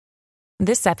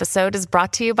This episode is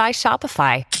brought to you by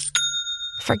Shopify.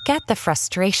 Forget the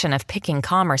frustration of picking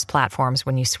commerce platforms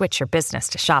when you switch your business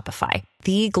to Shopify,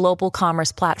 the global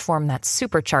commerce platform that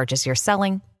supercharges your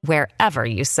selling wherever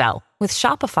you sell. With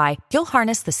Shopify, you'll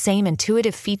harness the same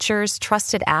intuitive features,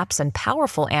 trusted apps, and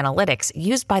powerful analytics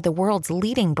used by the world's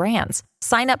leading brands.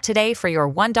 Sign up today for your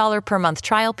 $1 per month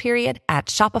trial period at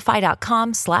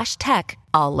shopify.com/tech,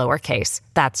 all lowercase.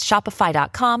 That's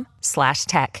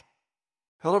shopify.com/tech.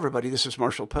 Hello, everybody. This is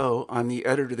Marshall Poe. I'm the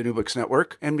editor of the New Books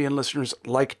Network. NBN listeners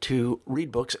like to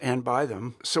read books and buy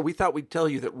them. So we thought we'd tell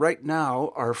you that right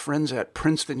now, our friends at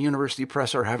Princeton University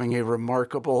Press are having a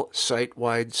remarkable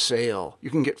site-wide sale. You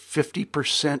can get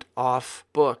 50% off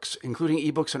books, including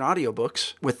ebooks and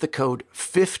audiobooks, with the code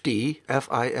 50,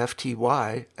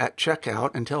 F-I-F-T-Y, at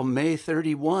checkout until May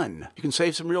 31. You can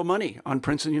save some real money on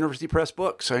Princeton University Press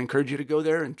books. I encourage you to go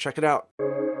there and check it out.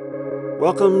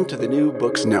 Welcome to the New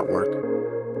Books Network.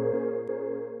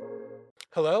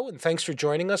 Hello, and thanks for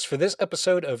joining us for this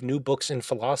episode of New Books in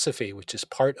Philosophy, which is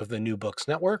part of the New Books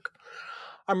Network.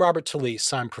 I'm Robert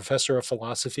Talisse. I'm professor of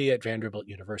philosophy at Vanderbilt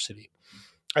University.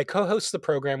 I co-host the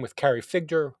program with Carrie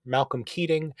Figdor, Malcolm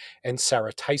Keating, and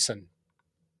Sarah Tyson.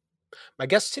 My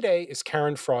guest today is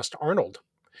Karen Frost-Arnold.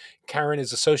 Karen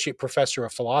is associate professor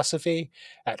of philosophy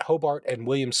at Hobart and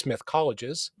William Smith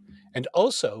Colleges, and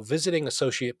also visiting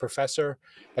associate professor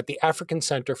at the African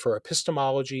Center for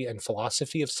Epistemology and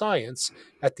Philosophy of Science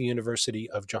at the University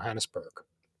of Johannesburg.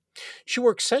 She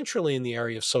works centrally in the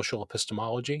area of social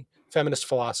epistemology, feminist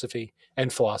philosophy,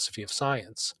 and philosophy of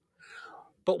science.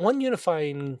 But one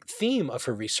unifying theme of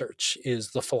her research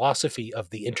is the philosophy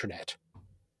of the internet.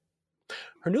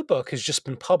 Her new book has just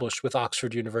been published with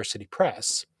Oxford University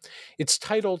Press. It's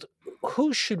titled,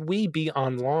 Who Should We Be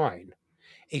Online?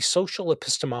 A Social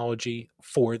Epistemology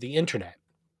for the Internet.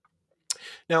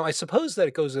 Now, I suppose that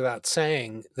it goes without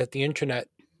saying that the internet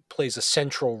plays a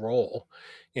central role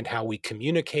in how we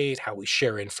communicate, how we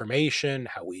share information,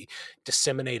 how we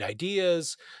disseminate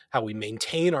ideas, how we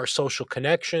maintain our social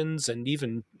connections, and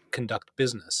even conduct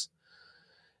business.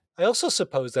 I also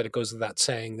suppose that it goes without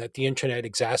saying that the internet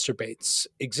exacerbates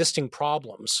existing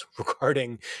problems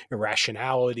regarding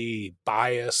irrationality,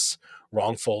 bias,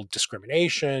 wrongful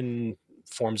discrimination,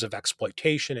 forms of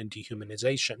exploitation and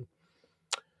dehumanization.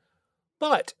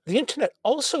 But the internet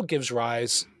also gives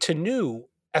rise to new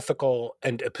ethical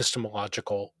and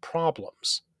epistemological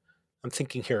problems. I'm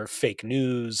thinking here of fake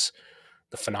news,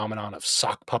 the phenomenon of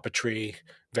sock puppetry,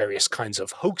 various kinds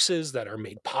of hoaxes that are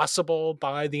made possible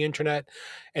by the internet,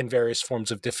 and various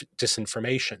forms of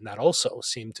disinformation that also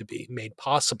seem to be made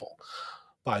possible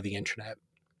by the internet.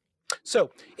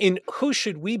 So, in Who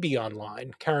Should We Be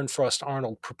Online?, Karen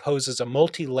Frost-Arnold proposes a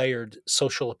multi-layered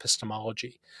social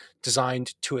epistemology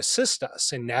designed to assist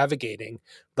us in navigating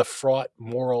the fraught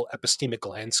moral epistemic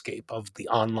landscape of the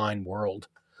online world.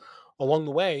 Along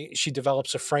the way, she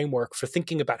develops a framework for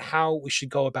thinking about how we should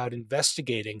go about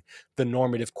investigating the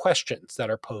normative questions that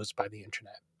are posed by the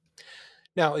internet.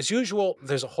 Now, as usual,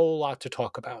 there's a whole lot to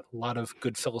talk about, a lot of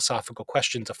good philosophical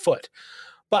questions afoot.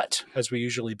 But as we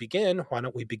usually begin, why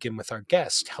don't we begin with our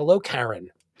guest? Hello,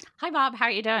 Karen. Hi, Bob. How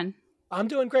are you doing? I'm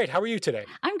doing great. How are you today?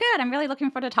 I'm good. I'm really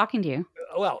looking forward to talking to you.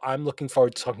 Well, I'm looking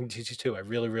forward to talking to you too. I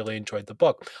really, really enjoyed the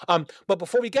book. But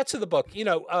before we get to the book,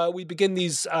 we begin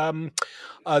these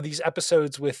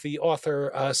episodes with the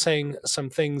author saying some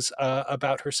things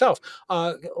about herself.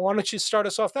 Why don't you start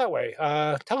us off that way?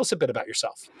 Tell us a bit about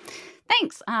yourself.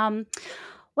 Thanks.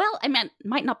 Well,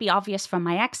 might not be obvious from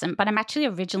my accent, but I'm actually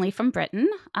originally from Britain.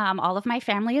 All of my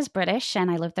family is British, and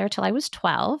I lived there till I was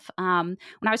 12. When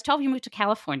I was 12, we moved to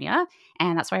California,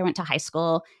 and that's where I went to high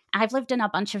school. I've lived in a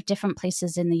bunch of different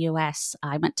places in the U.S.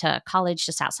 I went to college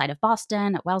just outside of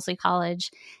Boston at Wellesley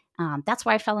College. That's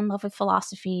where I fell in love with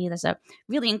philosophy. There's a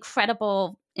really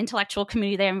incredible intellectual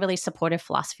community there and really supportive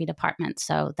philosophy department.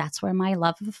 So that's where my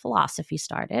love of philosophy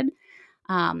started.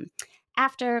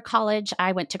 After college,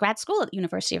 I went to grad school at the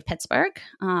University of Pittsburgh.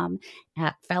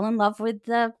 Fell in love with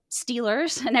the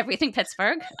Steelers and everything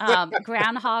Pittsburgh,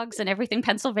 groundhogs and everything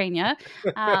Pennsylvania.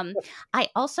 I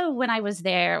also, when I was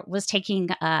there, was taking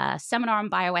a seminar on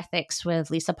bioethics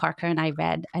with Lisa Parker, and I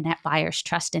read Annette Byer's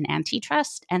Trust and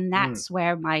Antitrust. And that's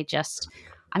where my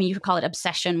you could call it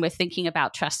obsession with thinking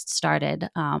about trust started.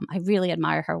 I really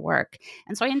admire her work.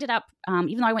 And so I ended up,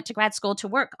 even though I went to grad school to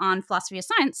work on philosophy of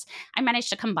science, I managed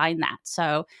to combine that.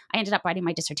 So I ended up writing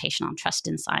my dissertation on trust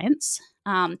in science.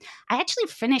 I actually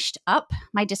finished up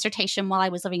my dissertation while I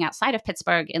was living outside of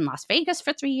Pittsburgh in Las Vegas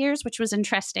for 3 years, which was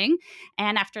interesting.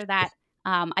 And after that,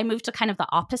 I moved to kind of the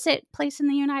opposite place in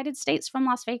the United States from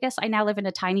Las Vegas. I now live in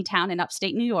a tiny town in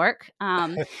upstate New York,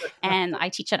 and I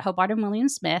teach at Hobart and William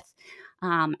Smith.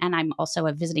 And I'm also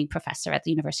a visiting professor at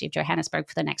the University of Johannesburg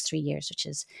for the next 3 years, which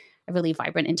is a really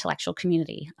vibrant intellectual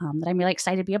community that I'm really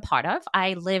excited to be a part of.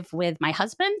 I live with my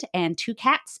husband and 2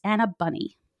 cats and a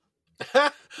bunny.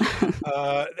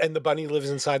 And the bunny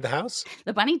lives inside the house?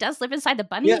 The bunny does live inside. The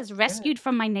bunny is rescued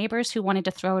from my neighbors who wanted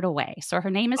to throw it away. So her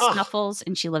name is Snuffles,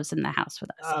 and she lives in the house with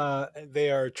us.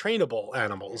 They are trainable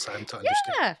animals, I'm to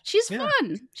understand. Yeah, she's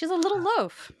fun. She's a little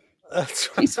loaf.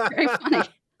 She's very funny.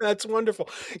 That's wonderful.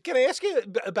 Can I ask you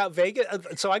about Vegas?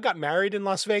 So I got married in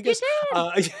Las Vegas.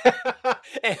 You did?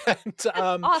 And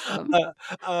awesome.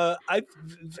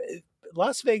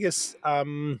 Las Vegas.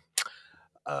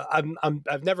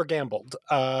 I've never gambled,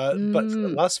 but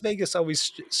Las Vegas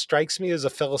always strikes me as a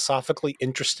philosophically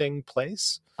interesting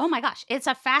place. Oh my gosh, it's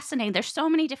a fascinating. There's so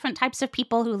many different types of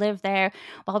people who live there.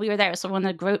 While we were there, so one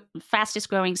of the fastest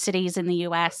growing cities in the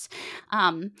U.S. I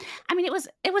mean, it was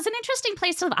an interesting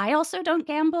place. So I also don't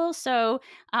gamble. So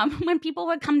when people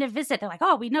would come to visit, they're like,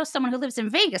 "Oh, we know someone who lives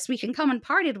in Vegas. We can come and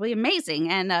party. It'll be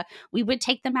amazing." And we would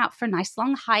take them out for nice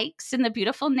long hikes in the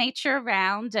beautiful nature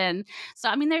around. And so,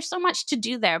 I mean, there's so much to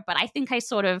do there. But I think I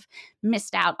sort of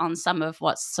missed out on some of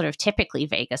what's sort of typically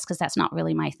Vegas because that's not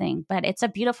really my thing. But it's a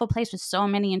beautiful place with so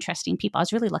many interesting people. I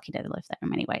was really lucky to live there in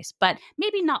many ways, but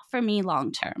maybe not for me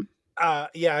long term.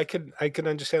 Yeah, I could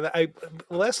understand that.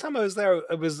 Last time I was there,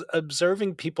 I was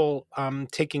observing people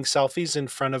taking selfies in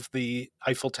front of the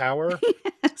Eiffel Tower.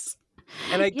 Yes.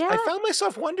 And I found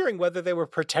myself wondering whether they were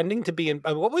pretending to be in.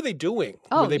 What were they doing?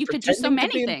 Oh, you could do so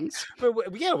many things.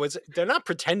 They're not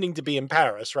pretending to be in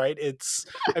Paris, right?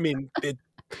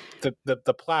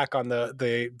 The plaque on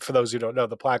the for those who don't know,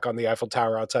 the plaque on the Eiffel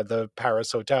Tower outside the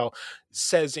Paris Hotel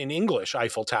says in English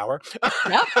Eiffel Tower.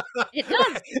 Yep, it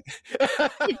does.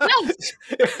 It does.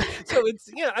 So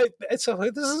so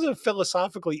this is a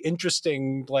philosophically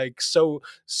interesting, like so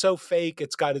fake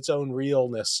it's got its own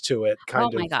realness to it.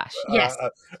 Oh my gosh, yes.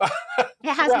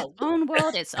 It has its own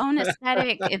world, its own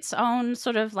aesthetic, its own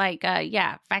sort of like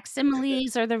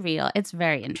facsimiles are the real. It's a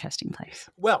very interesting place.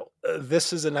 Well,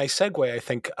 this is a nice segue, I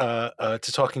think,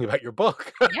 to talking about your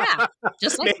book. Yeah,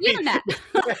 just like the internet.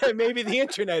 Maybe the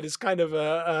internet is kind of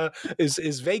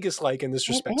is Vegas-like in this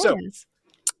respect.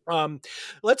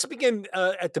 Let's begin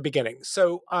at the beginning.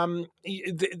 So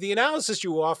the analysis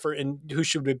you offer in Who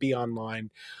Should It Be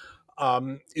Online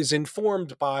is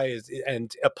informed by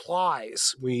and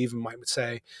applies, we even might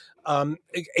say, a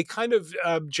kind of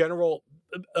general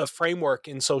framework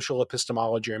in social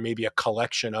epistemology, or maybe a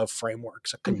collection of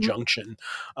frameworks, a conjunction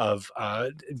of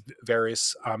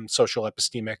various social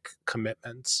epistemic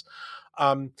commitments.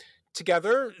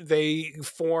 Together, they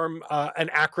form an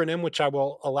acronym, which I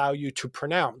will allow you to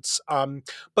pronounce.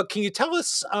 But can you tell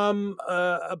us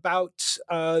about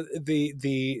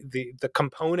the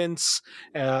components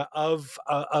of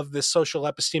this social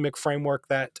epistemic framework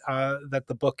that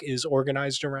the book is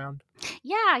organized around?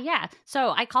 Yeah. So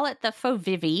I call it the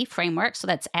FOVIVI framework. So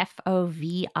that's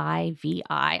FOVIVI.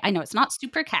 I know it's not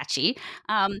super catchy.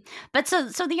 But so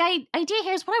the idea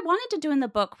here is what I wanted to do in the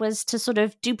book was to sort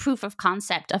of do proof of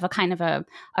concept of a kind of a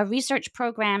research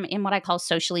program in what I call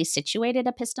socially situated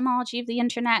epistemology of the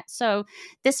internet. So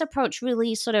this approach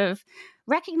really sort of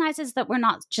recognizes that we're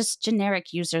not just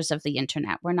generic users of the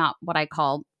internet. We're not what I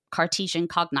call Cartesian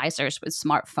cognizers with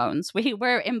smartphones.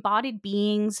 We're embodied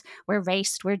beings, we're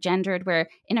raced, we're gendered, we're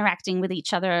interacting with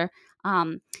each other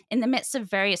in the midst of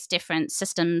various different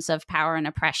systems of power and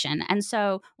oppression. And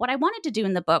so what I wanted to do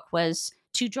in the book was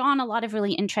to draw on a lot of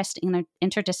really interesting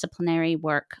interdisciplinary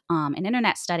work in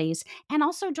internet studies, and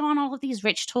also draw on all of these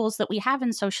rich tools that we have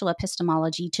in social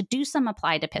epistemology to do some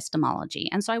applied epistemology.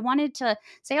 And so I wanted to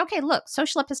say, okay, look,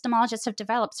 social epistemologists have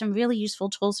developed some really useful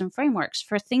tools and frameworks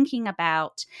for thinking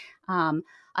about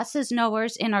us as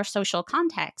knowers in our social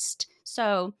context.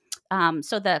 So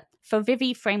the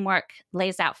FOVIVI framework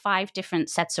lays out 5 different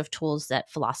sets of tools that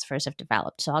philosophers have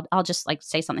developed. So I'll just like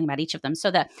say something about each of them.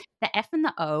 So the F and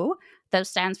the O, those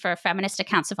stands for feminist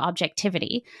accounts of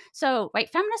objectivity. So, right,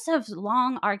 feminists have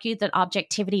long argued that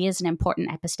objectivity is an important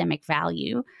epistemic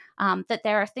value, that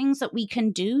there are things that we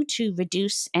can do to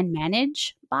reduce and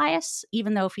manage bias,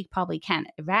 even though if we probably can't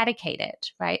eradicate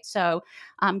it, right? So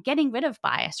getting rid of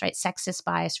bias, right, sexist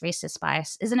bias, racist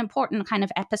bias is an important kind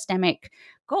of epistemic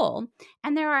goal.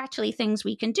 And there are actually things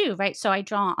we can do, right? So I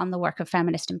draw on the work of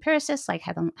feminist empiricists like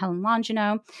Helen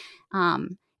Longino,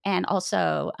 and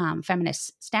also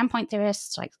feminist standpoint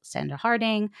theorists like Sandra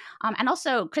Harding, and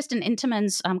also Kristen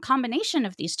Intemann's combination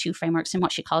of these two frameworks in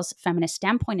what she calls feminist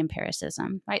standpoint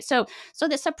empiricism, right? So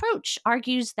this approach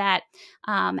argues that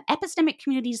epistemic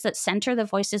communities that center the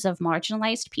voices of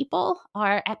marginalized people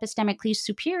are epistemically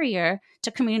superior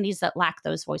to communities that lack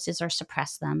those voices or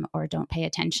suppress them or don't pay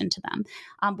attention to them.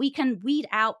 We can weed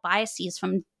out biases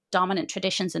from dominant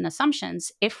traditions and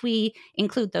assumptions if we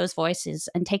include those voices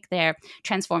and take their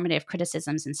transformative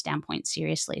criticisms and standpoints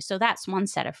seriously. So that's one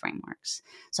set of frameworks.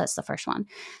 So that's the first one.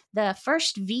 The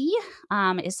first V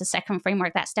is the second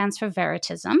framework that stands for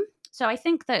veritism. So I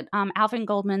think that Alvin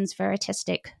Goldman's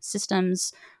veritistic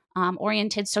systems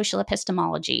oriented social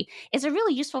epistemology is a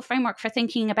really useful framework for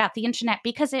thinking about the internet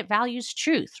because it values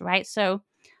truth, right? So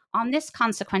on this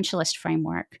consequentialist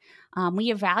framework, we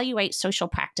evaluate social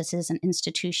practices and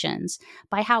institutions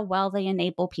by how well they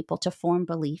enable people to form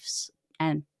beliefs,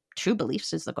 and true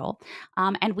beliefs is the goal,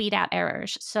 and weed out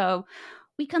errors. So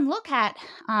we can look at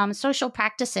social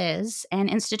practices and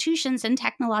institutions and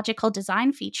technological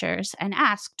design features and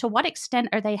ask, to what extent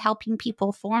are they helping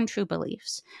people form true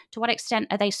beliefs? To what extent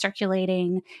are they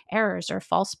circulating errors or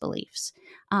false beliefs?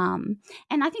 And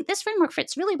I think this framework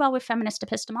fits really well with feminist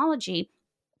epistemology,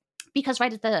 because,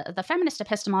 right, the feminist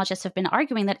epistemologists have been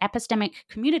arguing that epistemic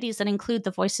communities that include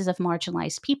the voices of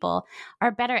marginalized people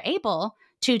are better able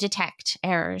to detect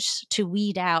errors, to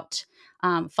weed out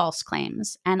false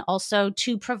claims, and also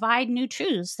to provide new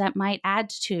truths that might add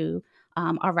to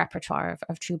our repertoire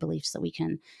of true beliefs that we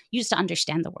can use to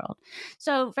understand the world.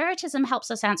 So veritism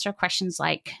helps us answer questions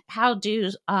like, how do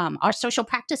our social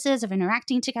practices of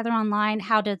interacting together online,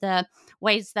 how do the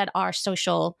ways that our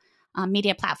social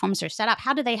media platforms are set up,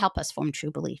 how do they help us form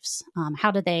true beliefs? How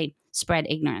do they spread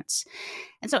ignorance?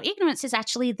 And so ignorance is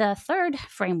actually the third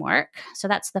framework. So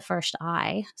that's the first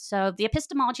I. So the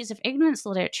epistemologies of ignorance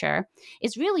literature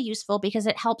is really useful because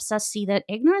it helps us see that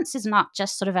ignorance is not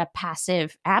just sort of a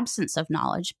passive absence of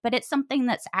knowledge, but it's something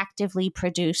that's actively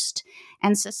produced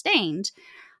and sustained.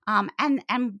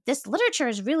 And this literature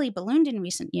has really ballooned in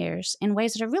recent years in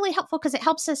ways that are really helpful because it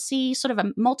helps us see sort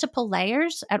of multiple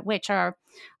layers at which our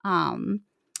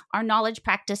knowledge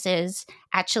practices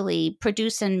actually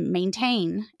produce and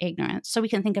maintain ignorance. So we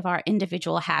can think of our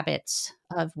individual habits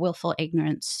of willful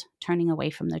ignorance, turning away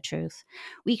from the truth.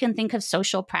 We can think of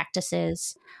social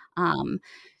practices.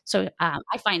 So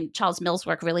I find Charles Mill's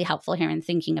work really helpful here in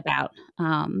thinking about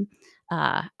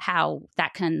how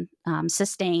that can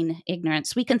sustain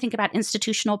ignorance. We can think about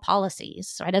institutional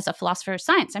policies, right? As a philosopher of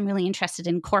science, I'm really interested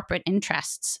in corporate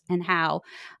interests and how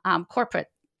corporate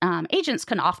agents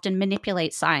can often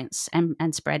manipulate science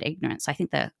and spread ignorance. I think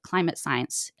the climate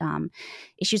science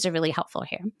issues are really helpful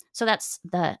here. So that's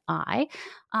the I.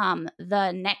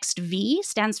 The next V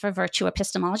stands for virtue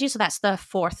epistemology. So that's the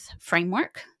fourth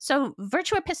framework. So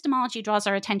virtue epistemology draws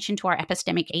our attention to our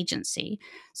epistemic agency.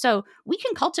 So we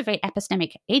can cultivate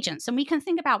epistemic agents, and we can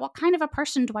think about, what kind of a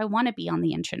person do I want to be on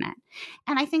the internet?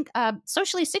 And I think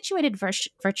socially situated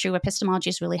virtue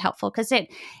epistemology is really helpful because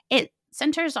it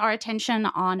centers our attention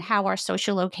on how our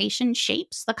social location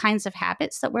shapes the kinds of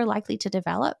habits that we're likely to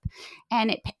develop. And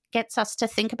it gets us to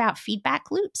think about feedback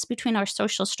loops between our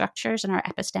social structures and our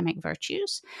epistemic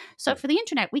virtues. So for the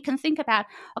internet, we can think about,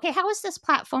 okay, how is this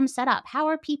platform set up? How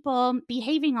are people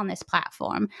behaving on this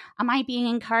platform? Am I being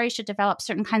encouraged to develop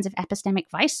certain kinds of epistemic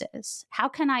vices? How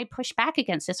can I push back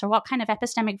against this? Or what kind of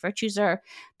epistemic virtues are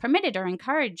permitted or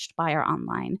encouraged by our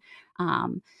online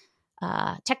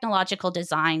technological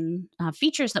design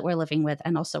features that we're living with,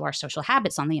 and also our social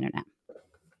habits on the internet.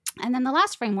 And then the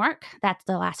last framework, that's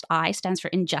the last I, stands for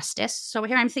injustice. So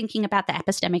here I'm thinking about the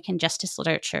epistemic injustice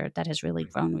literature that has really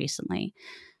grown recently.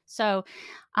 So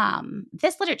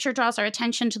this literature draws our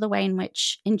attention to the way in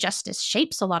which injustice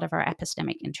shapes a lot of our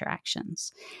epistemic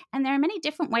interactions. And there are many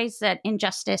different ways that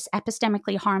injustice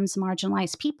epistemically harms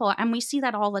marginalized people, and we see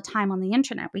that all the time on the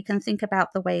internet. We can think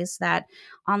about the ways that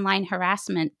online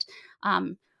harassment,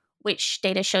 which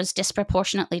data shows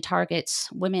disproportionately targets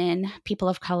women, people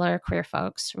of color, queer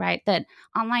folks, right? That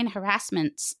online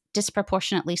harassment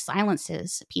disproportionately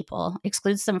silences people,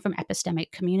 excludes them from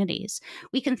epistemic communities.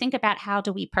 We can think about, how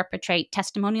do we perpetrate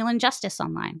testimonial injustice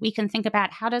online? We can think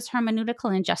about, how does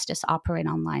hermeneutical injustice operate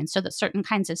online so that certain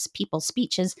kinds of people's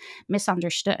speech is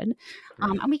misunderstood?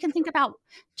 And we can think about,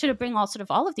 to bring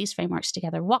all of these frameworks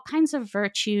together, what kinds of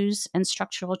virtues and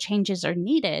structural changes are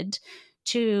needed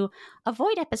to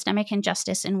avoid epistemic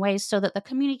injustice in ways so that the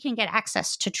community can get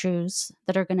access to truths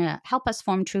that are going to help us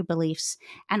form true beliefs,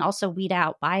 and also weed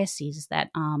out biases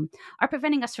that are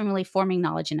preventing us from really forming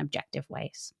knowledge in objective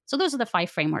ways. So those are the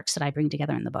 5 frameworks that I bring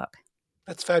together in the book.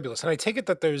 That's fabulous. And I take it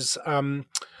that there's,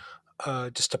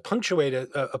 just to punctuate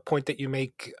a point that you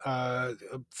make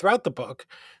throughout the book,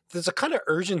 there's a kind of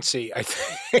urgency, I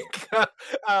think,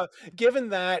 given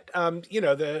that,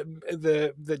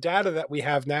 the data that we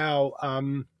have now,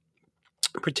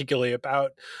 particularly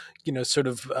about, sort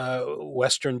of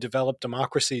Western developed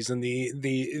democracies and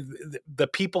the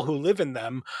people who live in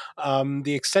them,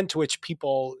 the extent to which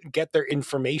people get their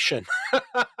information,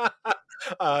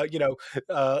 uh, you know,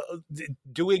 uh,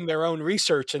 doing their own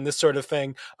research and this sort of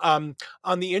thing, on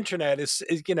the internet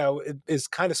is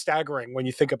kind of staggering when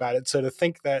you think about it. So to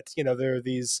think that there are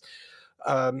these,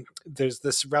 there's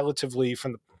this relatively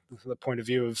from the point of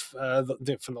view of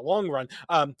from the long run,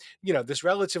 this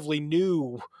relatively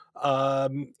new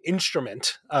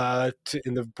instrument,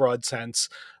 in the broad sense,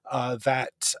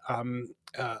 that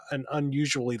an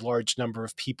unusually large number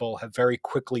of people have very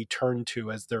quickly turned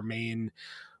to as their main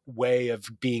way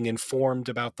of being informed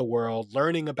about the world,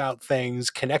 learning about things,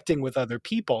 connecting with other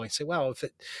people. You say, well,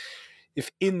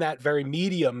 if in that very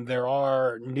medium there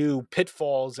are new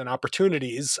pitfalls and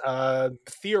opportunities,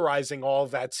 theorizing all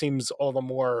of that seems all the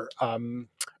more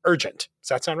urgent. Does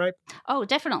that sound right? Oh,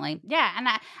 definitely. Yeah. And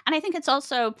I think it's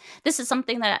also, this is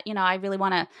something that, I really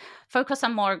want to focus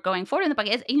on more going forward in the book.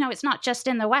 It's not just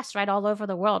in the West, right? All over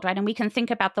the world, right? And we can think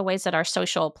about the ways that our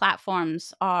social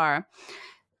platforms are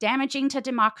damaging to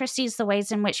democracies, the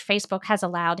ways in which Facebook has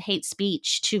allowed hate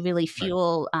speech to really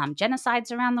fuel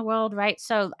genocides around the world, right?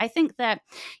 So I think that,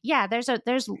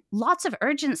 there's lots of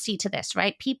urgency to this,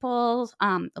 right? People's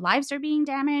lives are being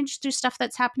damaged through stuff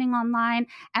that's happening online,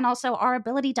 and also our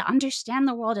ability to understand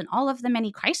the world and all of the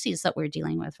many crises that we're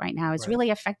dealing with right now is really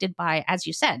affected by, as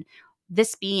you said,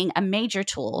 this being a major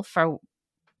tool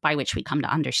by which we come to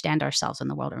understand ourselves and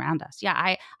the world around us. Yeah,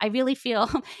 I really feel,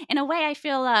 in a way,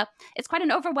 it's quite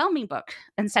an overwhelming book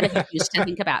instead of issues to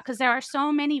think about, because there are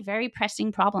so many very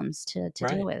pressing problems to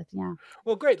deal with. Yeah.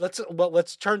 Well, great.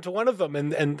 Let's turn to one of them,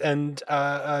 and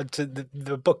to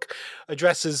the book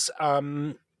addresses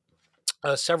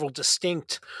several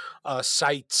distinct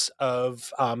sites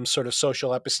of sort of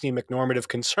social epistemic normative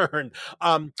concern.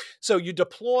 So you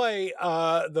deploy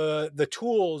the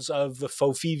tools of the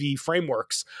FOFIVI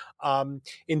frameworks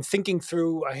in thinking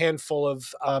through a handful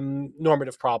of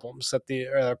normative problems that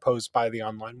are posed by the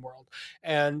online world.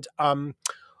 And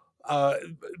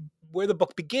where the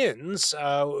book begins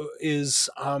is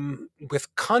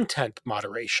with content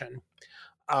moderation.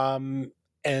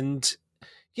 And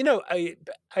I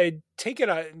take it,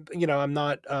 I'm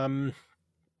not,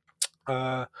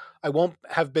 I won't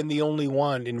have been the only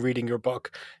one in reading your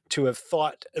book to have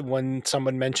thought, when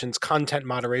someone mentions content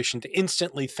moderation, to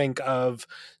instantly think of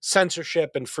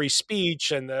censorship and free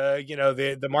speech and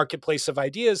the marketplace of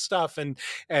ideas stuff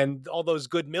and all those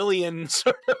good million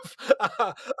sort of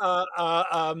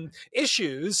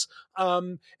issues.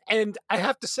 And I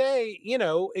have to say,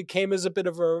 it came as a bit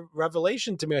of a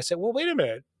revelation to me. I said, well, wait a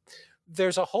minute.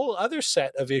 There's a whole other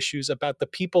set of issues about the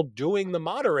people doing the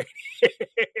moderating.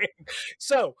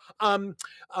 So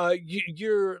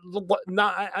you're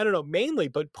not, I don't know, mainly,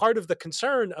 but part of the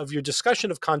concern of your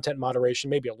discussion of content moderation,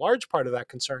 maybe a large part of that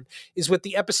concern, is with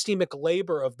the epistemic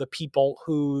labor of the people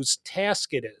whose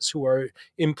task it is, who are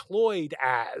employed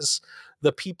as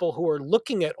the people who are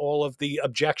looking at all of the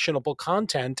objectionable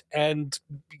content and,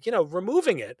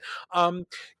 removing it.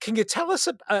 Can you tell us,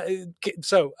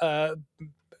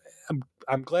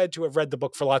 I'm glad to have read the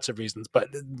book for lots of reasons, but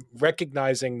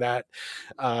recognizing that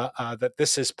that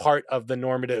this is part of the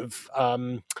normative,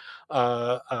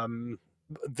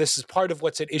 this is part of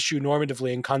what's at issue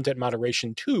normatively in content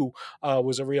moderation too,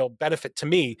 was a real benefit to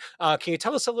me. Can you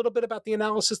tell us a little bit about the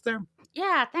analysis there?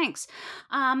 Yeah, thanks.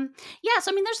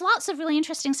 So there's lots of really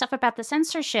interesting stuff about the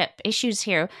censorship issues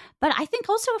here. But I think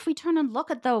also if we turn and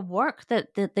look at the work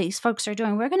that these folks are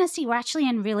doing, we're going to see we're actually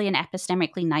in really an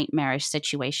epistemically nightmarish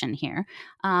situation here.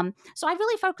 So I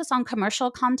really focus on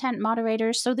commercial content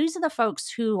moderators. So these are the folks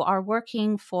who are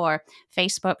working for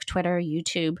Facebook, Twitter,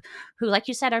 YouTube, who, like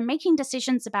you said, are making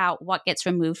decisions about what gets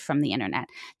removed from the internet.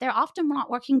 They're often not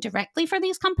working directly for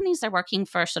these companies. They're working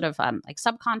for sort of like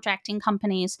subcontracting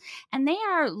companies. And they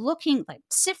are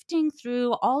sifting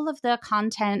through all of the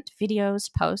content,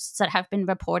 videos, posts that have been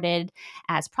reported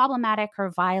as problematic or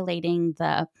violating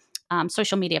the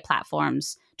social media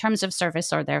platforms' terms of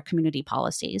service or their community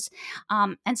policies.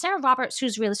 And Sarah Roberts,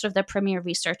 who's really sort of the premier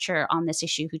researcher on this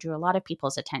issue, who drew a lot of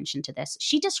people's attention to this,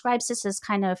 she describes this as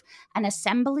kind of an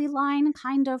assembly line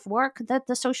kind of work that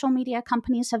the social media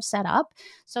companies have set up.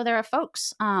 So there are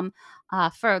folks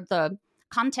for the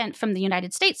content from the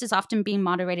United States is often being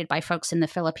moderated by folks in the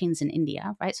Philippines and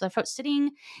India, right? So they're folks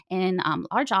sitting in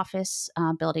large office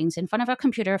buildings in front of a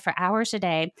computer for hours a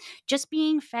day, just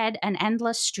being fed an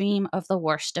endless stream of the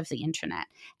worst of the internet.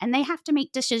 And they have to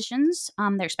make decisions.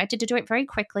 They're expected to do it very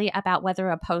quickly about whether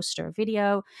a post or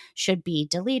video should be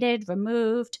deleted,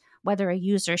 removed, whether a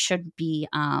user should be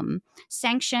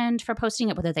sanctioned for posting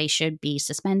it, whether they should be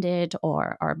suspended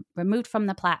or removed from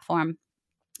the platform.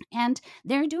 And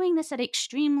they're doing this at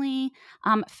extremely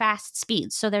fast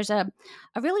speeds. So there's a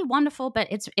really wonderful, but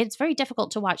it's very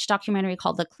difficult to watch documentary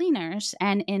called The Cleaners.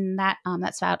 And in that,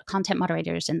 that's about content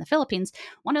moderators in the Philippines.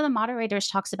 One of the moderators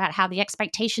talks about how the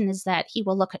expectation is that he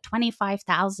will look at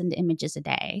 25,000 images a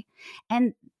day.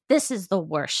 And this is the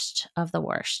worst of the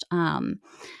worst.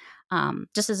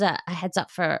 Just as a heads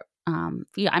up for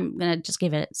you, I'm going to just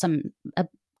give it a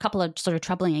couple of sort of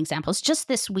troubling examples. Just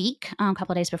this week, a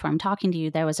couple of days before I'm talking to you,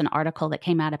 there was an article that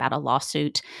came out about a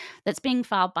lawsuit that's being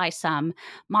filed by some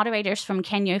moderators from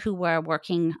Kenya who were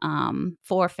working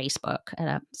for Facebook, at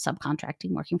a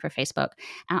subcontracting working for Facebook.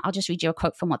 And I'll just read you a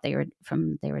quote from what they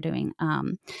were doing.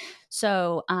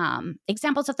 So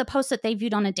examples of the posts that they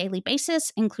viewed on a daily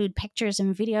basis include pictures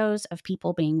and videos of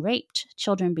people being raped,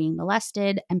 children being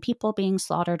molested, and people being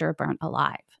slaughtered or burnt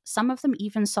alive. Some of them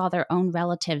even saw their own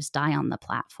relatives die on the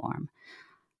platform.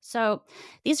 So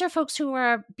these are folks who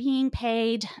are being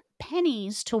paid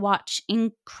pennies to watch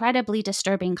incredibly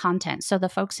disturbing content. So the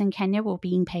folks in Kenya were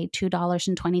being paid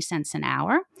 $2.20 an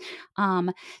hour.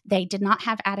 They did not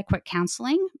have adequate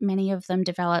counseling. Many of them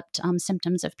developed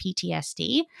symptoms of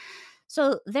PTSD.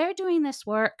 So they're doing this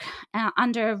work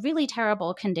under really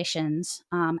terrible conditions.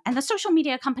 And the social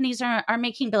media companies are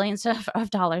making billions of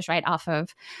dollars right off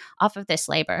of this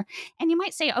labor. And you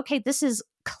might say, okay, this is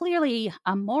clearly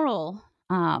a moral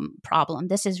problem.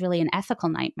 This is really an ethical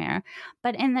nightmare.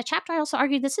 But in the chapter, I also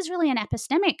argue this is really an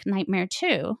epistemic nightmare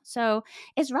too. So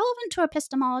it's relevant to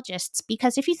epistemologists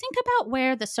because if you think about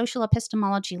where the social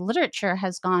epistemology literature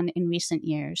has gone in recent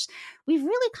years, we've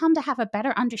really come to have a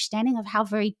better understanding of how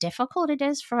very difficult it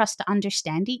is for us to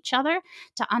understand each other,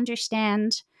 to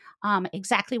understand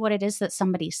exactly what it is that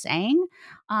somebody's saying,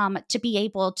 to be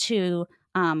able to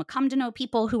come to know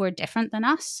people who are different than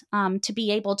us, to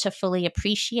be able to fully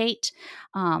appreciate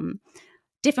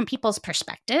different people's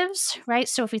perspectives, right?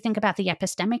 So if we think about the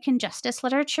epistemic injustice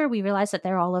literature, we realize that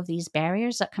there are all of these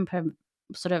barriers that can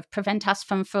sort of prevent us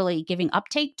from fully giving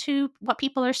uptake to what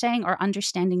people are saying or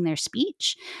understanding their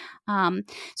speech. So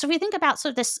if we think about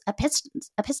sort of this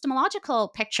epistemological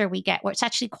picture we get, where it's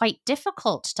actually quite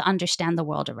difficult to understand the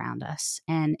world around us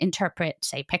and interpret,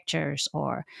 say, pictures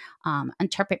or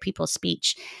interpret people's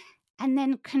speech, and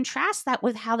then contrast that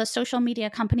with how the social media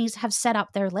companies have set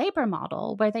up their labor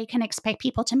model, where they can expect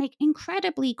people to make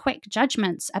incredibly quick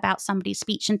judgments about somebody's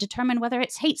speech and determine whether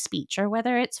it's hate speech or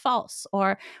whether it's false,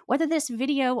 or whether this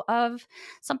video of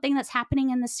something that's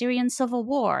happening in the Syrian civil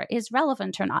war is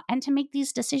relevant or not, and to make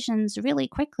these decisions really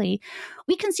quickly.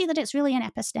 We can see that it's really an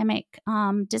epistemic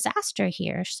disaster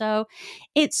here. So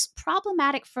it's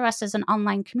problematic for us as an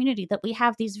online community that we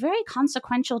have these very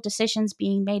consequential decisions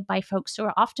being made by folks who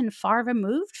are often far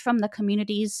removed from the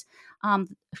communities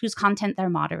whose content they're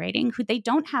moderating, who they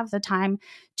don't have the time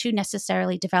to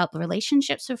necessarily develop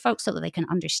relationships with folks so that they can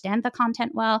understand the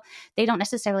content well. They don't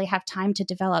necessarily have time to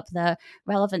develop the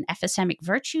relevant epistemic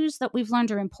virtues that we've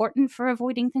learned are important for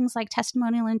avoiding things like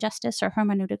testimonial injustice or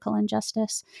hermeneutical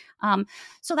injustice.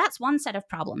 So that's one set of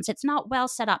problems. It's not well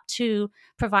set up to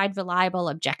provide reliable,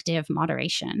 objective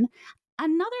moderation.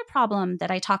 Another problem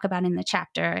that I talk about in the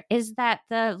chapter is that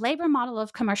the labor model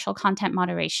of commercial content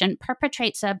moderation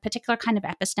perpetrates a particular kind of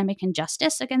epistemic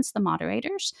injustice against the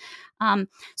moderators.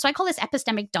 So I call this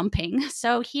epistemic dumping.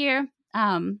 So here,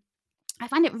 I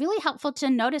find it really helpful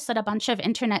to notice that a bunch of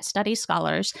internet studies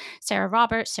scholars, Sarah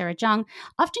Roberts, Sarah Jung,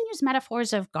 often use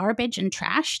metaphors of garbage and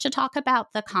trash to talk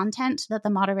about the content that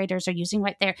the moderators are using,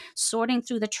 right? They're sorting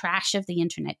through the trash of the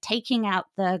internet, taking out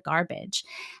the garbage.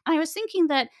 And I was thinking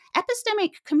that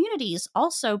epistemic communities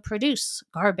also produce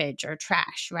garbage or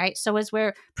trash, right? So as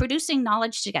we're producing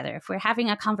knowledge together, if we're having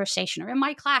a conversation, or in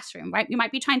my classroom, right, we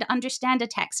might be trying to understand a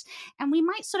text, and we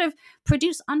might sort of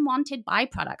produce unwanted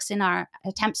byproducts in our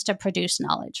attempts to produce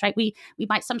knowledge, right? We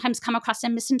might sometimes come across a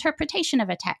misinterpretation of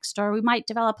a text, or we might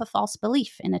develop a false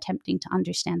belief in attempting to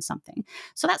understand something.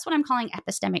 So that's what I'm calling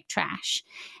epistemic trash.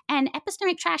 And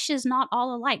epistemic trash is not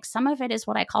all alike. Some of it is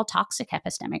what I call toxic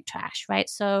epistemic trash, right?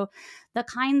 So the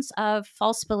kinds of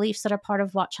false beliefs that are part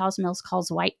of what Charles Mills calls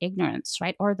white ignorance,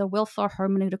 right? Or the willful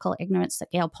hermeneutical ignorance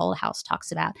that Gail Polhouse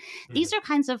talks about. These are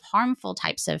kinds of harmful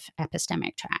types of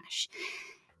epistemic trash.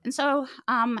 And so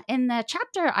in the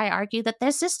chapter, I argue that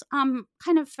there's this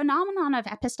kind of phenomenon of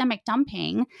epistemic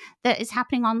dumping that is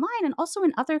happening online and also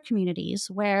in other communities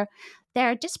where there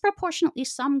are disproportionately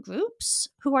some groups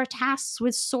who are tasked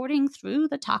with sorting through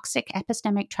the toxic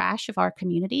epistemic trash of our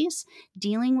communities,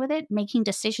 dealing with it, making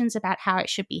decisions about how it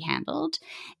should be handled.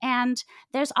 And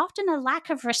there's often a lack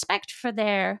of respect for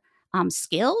their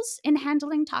skills in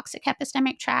handling toxic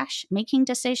epistemic trash, making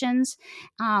decisions,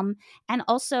 and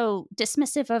also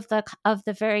dismissive of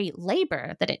the very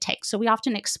labor that it takes. So we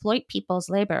often exploit people's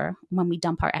labor when we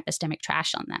dump our epistemic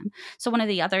trash on them. So one of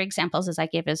the other examples as I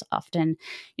give is often,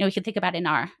 we can think about in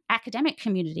our academic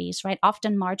communities, right?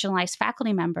 Often marginalized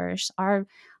faculty members are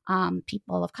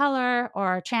people of color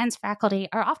or trans faculty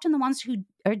are often the ones who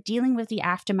are dealing with the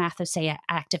aftermath of, say, an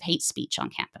act of hate speech on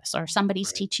campus, or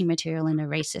somebody's teaching material in a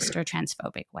racist or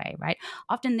transphobic way, right?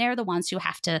 Often they're the ones who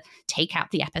have to take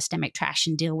out the epistemic trash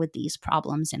and deal with these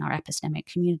problems in our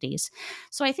epistemic communities.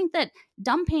 So I think that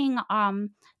dumping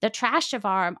the trash of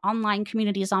our online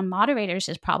communities on moderators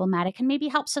is problematic and maybe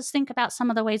helps us think about some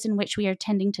of the ways in which we are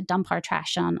tending to dump our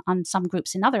trash on some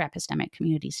groups in other epistemic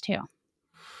communities too.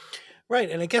 Right.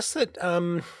 And I guess that,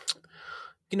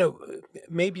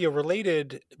 maybe a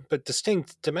related but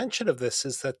distinct dimension of this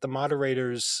is that the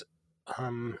moderators,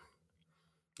 one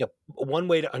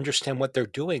way to understand what they're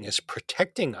doing is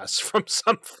protecting us from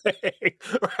something,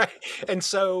 right? And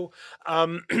so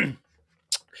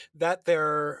that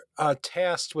they're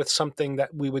tasked with something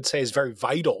that we would say is very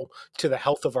vital to the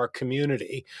health of our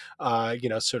community,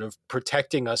 sort of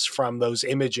protecting us from those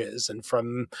images and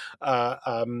from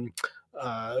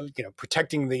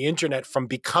protecting the internet from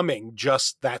becoming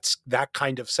just that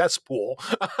kind of cesspool,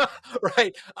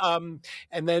 right?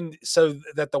 And then so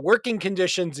that the working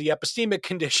conditions, the epistemic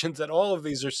conditions, that all of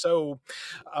these are so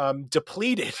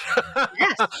depleted.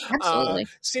 Yes, absolutely.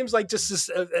 Seems like just this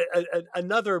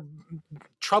another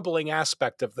troubling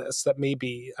aspect of this that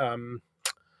maybe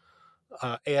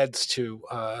adds to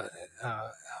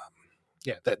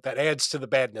that adds to the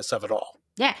badness of it all.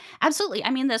 Yeah, absolutely. I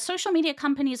mean, the social media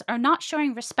companies are not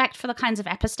showing respect for the kinds of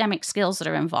epistemic skills that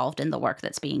are involved in the work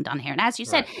that's being done here. And as you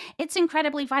said, it's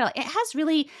incredibly vital. It has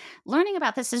really, learning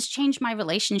about this has changed my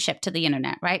relationship to the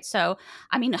internet, right? So,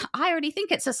 I mean, I already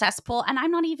think it's a cesspool and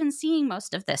I'm not even seeing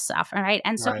most of this stuff, right?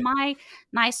 And so my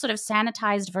nice sort of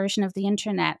sanitized version of the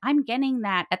internet, I'm getting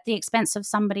that at the expense of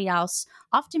somebody else,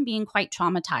 often being quite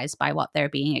traumatized by what they're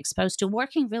being exposed to,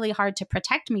 working really hard to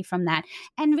protect me from that,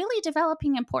 and really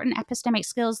developing important epistemic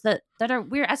skills that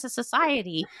we're as a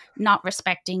society not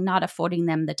respecting, not affording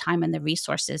them the time and the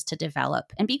resources to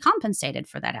develop and be compensated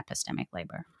for that epistemic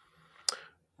labor.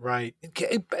 Right.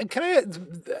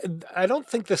 I don't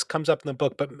think this comes up in the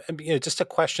book, but just a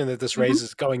question that this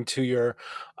raises going to your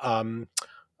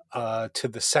to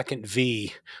the second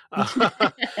V,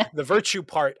 the virtue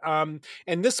part. And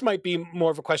this might be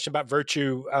more of a question about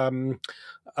virtue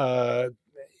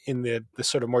in the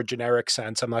sort of more generic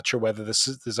sense. I'm not sure whether this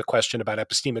is a question about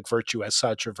epistemic virtue as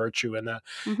such, or virtue in a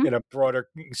broader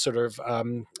sort of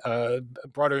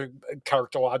broader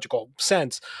characterological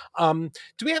sense. Do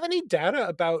we have any data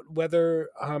about whether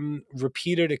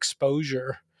repeated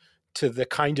exposure to the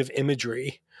kind of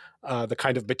imagery, the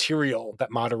kind of material that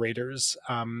moderators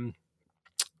are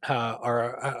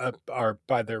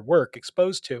by their work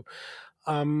exposed to,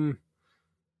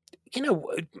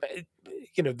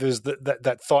 there's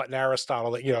that thought in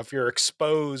Aristotle that, if you're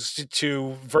exposed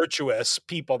to virtuous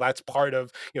people, that's part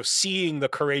of, seeing the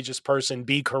courageous person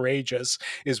be courageous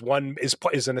is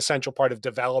an essential part of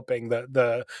developing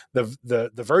the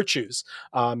virtues,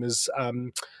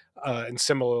 and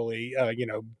similarly,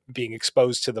 being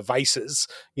exposed to the vices,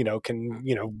 can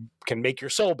make your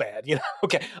soul bad,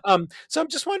 Okay. So I'm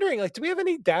just wondering, do we have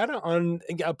any data on,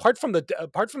 apart from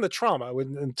the trauma,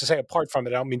 to say apart from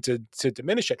it, I don't mean to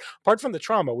diminish it, apart from the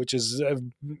trauma, which is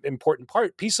an important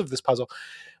piece of this puzzle,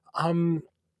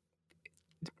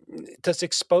 does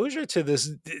exposure to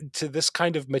this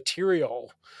kind of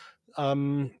material,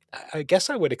 I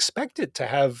guess I would expect it to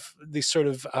have these sort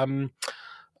of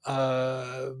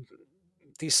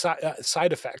these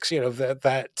side effects,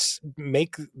 that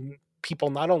make people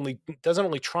doesn't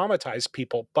only traumatize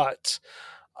people, but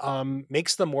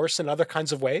makes them worse in other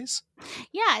kinds of ways?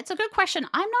 Yeah, it's a good question.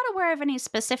 I'm not aware of any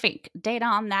specific data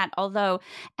on that, although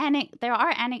there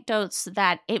are anecdotes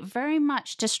that it very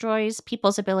much destroys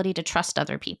people's ability to trust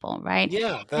other people, right?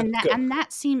 Yeah, and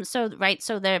that seems so, right?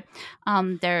 So there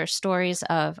are stories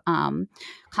of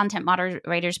content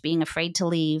moderators being afraid to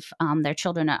leave their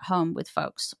children at home with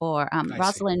folks, or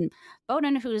Rosalind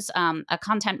Bowden, who's a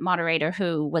content moderator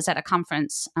who was at a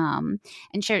conference and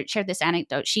shared this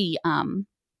anecdote.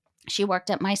 she worked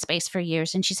at MySpace for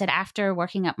years, and she said after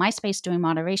working at MySpace doing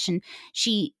moderation,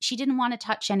 she didn't want to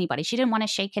touch anybody. She didn't want to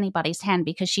shake anybody's hand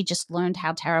because she just learned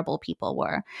how terrible people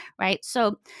were, right?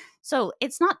 So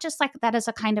it's not just like that as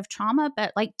a kind of trauma,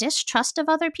 but like distrust of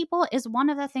other people is one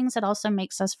of the things that also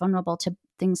makes us vulnerable to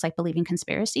things like believing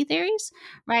conspiracy theories,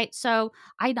 right? So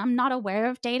I'm not aware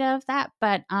of data of that,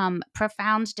 but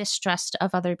profound distrust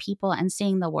of other people and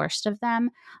seeing the worst of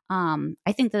them,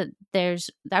 I think that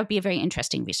would be a very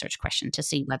interesting research question to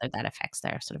see whether that affects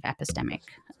their sort of epistemic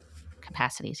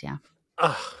capacities. Yeah.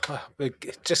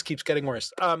 It just keeps getting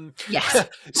worse. Yes.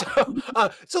 So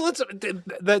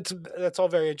that's all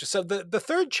very interesting. So the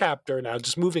third chapter now,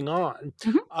 just moving on,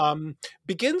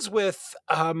 begins with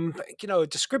a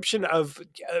description of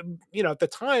at the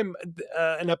time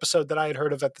an episode that I had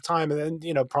heard of at the time, and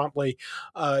then promptly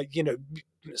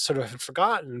sort of had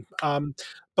forgotten.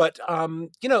 But an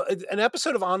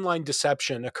episode of online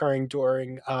deception occurring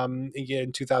during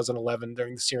in 2011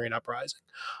 during the Syrian uprising.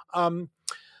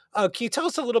 Can you tell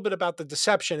us a little bit about the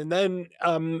deception, and then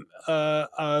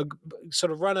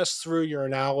sort of run us through your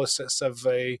analysis of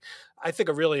I think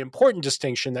a really important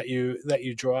distinction that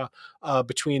you draw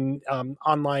between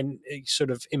online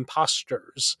sort of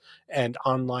imposters and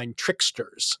online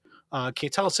tricksters. Can you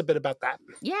tell us a bit about that?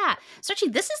 Yeah. So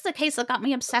actually, this is the case that got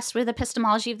me obsessed with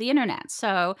epistemology of the internet.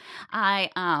 So I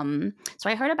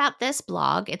heard about this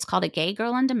blog. It's called A Gay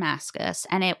Girl in Damascus,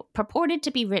 and it purported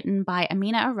to be written by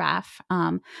Amina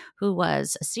Araf, who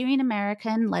was a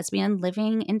Syrian-American lesbian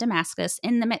living in Damascus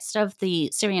in the midst of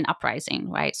the Syrian uprising,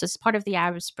 right? So it's part of the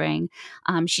Arab Spring.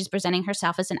 She's presenting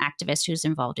herself as an activist who's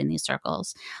involved in these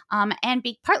circles. And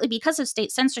partly because of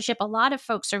state censorship, a lot of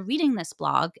folks are reading this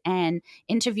blog and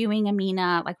interviewing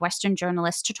Amina, like Western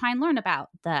journalists, to try and learn about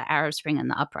the Arab Spring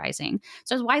and the uprising.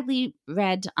 So it's widely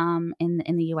read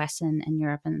in the US and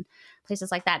Europe and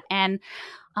places like that. And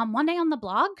one day on the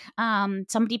blog,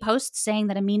 somebody posts saying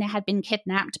that Amina had been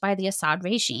kidnapped by the Assad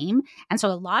regime. And so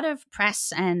a lot of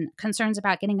press and concerns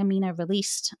about getting Amina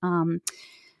released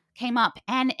came up.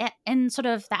 And in sort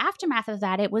of the aftermath of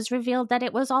that, it was revealed that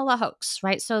it was all a hoax,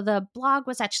 right? So the blog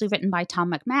was actually written by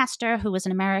Tom McMaster, who was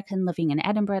an American living in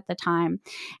Edinburgh at the time.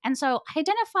 And so I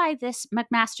identify this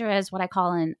McMaster as what I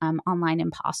call an online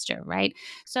imposter, right?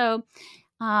 So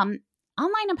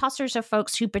online imposters are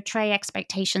folks who betray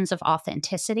expectations of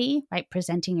authenticity, right?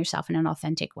 Presenting yourself in an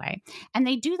authentic way. And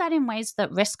they do that in ways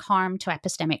that risk harm to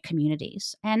epistemic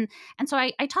communities. And so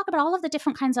I talk about all of the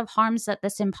different kinds of harms that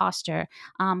this imposter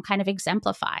kind of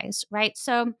exemplifies, right?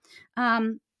 So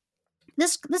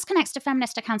this connects to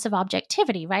feminist accounts of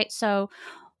objectivity, right? So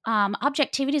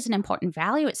objectivity is an important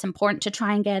value. It's important to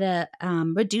try and get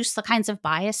reduce the kinds of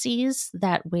biases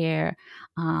that we're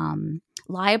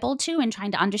liable to in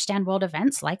trying to understand world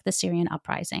events like the Syrian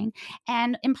uprising.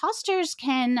 And imposters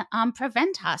can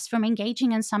prevent us from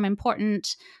engaging in some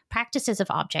important practices of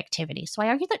objectivity. So I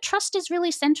argue that trust is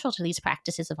really central to these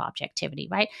practices of objectivity,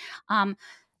 right?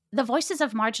 The voices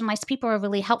of marginalized people are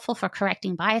really helpful for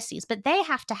correcting biases, but they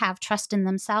have to have trust in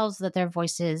themselves that their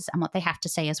voices and what they have to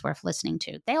say is worth listening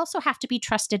to. They also have to be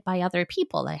trusted by other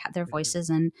people. They have their voices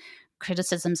and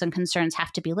criticisms and concerns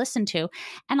have to be listened to.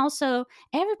 And also,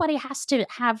 everybody has to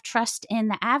have trust in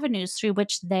the avenues through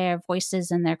which their voices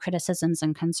and their criticisms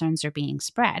and concerns are being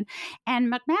spread.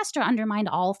 And McMaster undermined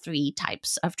all three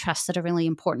types of trust that are really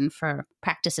important for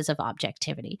practices of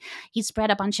objectivity. He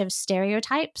spread a bunch of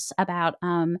stereotypes about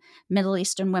Middle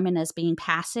Eastern women as being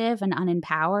passive and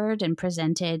unempowered, and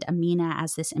presented Amina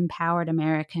as this empowered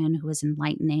American who was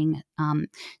enlightening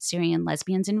Syrian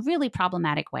lesbians in really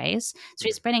problematic ways. So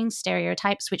he's spreading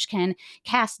stereotypes which can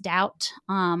cast doubt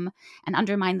and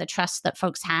undermine the trust that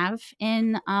folks have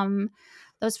in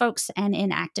those folks and in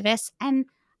activists. And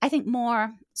I think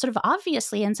more sort of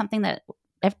obviously, and something that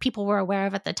if people were aware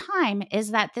of at the time,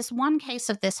 is that this one case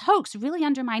of this hoax really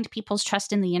undermined people's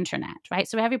trust in the internet, right?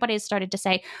 So everybody has started to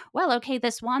say, well, okay,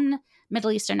 this one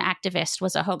Middle Eastern activist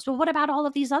was a hoax. But what about all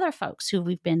of these other folks who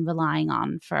we've been relying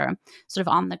on for sort of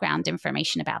on-the-ground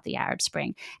information about the Arab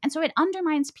Spring? And so it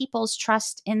undermines people's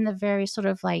trust in the very sort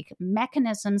of like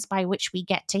mechanisms by which we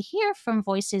get to hear from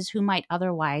voices who might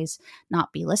otherwise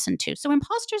not be listened to. So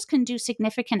imposters can do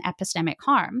significant epistemic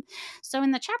harm. So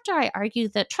in the chapter, I argue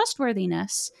that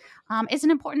trustworthiness is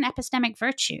an important epistemic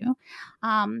virtue.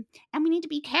 And we need to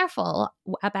be careful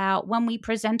about when we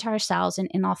present ourselves in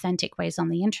inauthentic ways on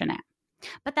the internet.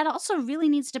 But that also really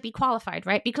needs to be qualified,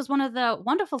 right? Because one of the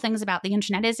wonderful things about the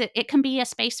internet is it can be a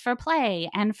space for play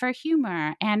and for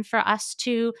humor and for us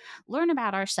to learn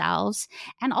about ourselves.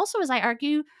 And also, as I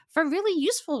argue, for really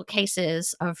useful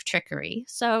cases of trickery.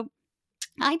 So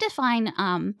I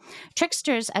define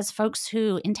tricksters as folks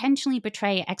who intentionally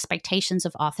betray expectations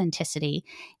of authenticity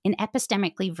in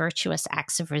epistemically virtuous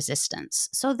acts of resistance.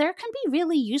 So there can be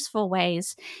really useful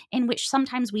ways in which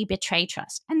sometimes we betray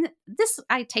trust. And this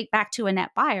I take back to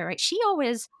Annette Beyer, right? She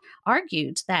always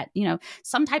argued that,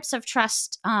 some types of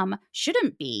trust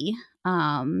shouldn't be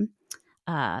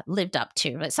lived up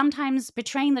to. But sometimes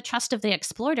betraying the trust of the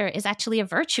exploiter is actually a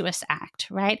virtuous act,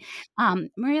 right?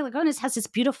 Maria Lugones has this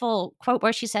beautiful quote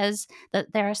where she says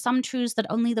that there are some truths that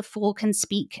only the fool can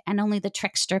speak and only the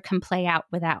trickster can play out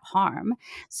without harm.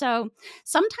 So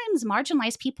sometimes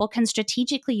marginalized people can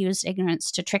strategically use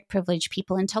ignorance to trick privileged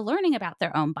people into learning about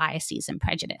their own biases and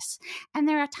prejudice. And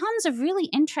there are tons of really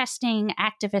interesting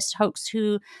activist hoax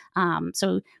who,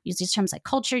 so use these terms like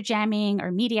culture jamming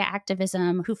or media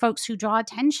activism, folks who draw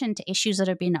attention to issues that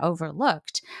have been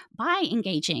overlooked by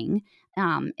engaging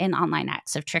in online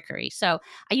acts of trickery. So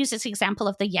I use this example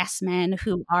of the yes men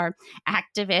who are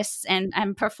activists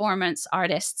and performance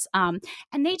artists. And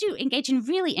they do engage in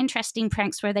really interesting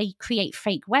pranks where they create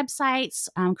fake websites,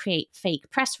 create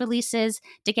fake press releases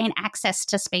to gain access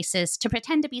to spaces, to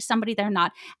pretend to be somebody they're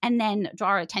not, and then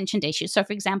draw attention to issues. So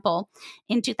for example,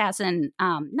 in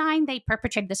 2009, they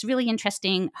perpetrated this really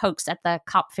interesting hoax at the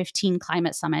COP15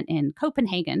 climate summit in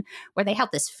Copenhagen, where they held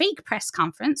this fake press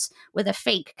conference with a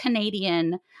fake Canadian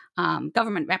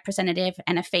government representative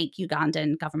and a fake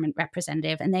Ugandan government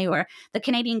representative. And the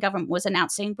Canadian government was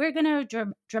announcing, we're going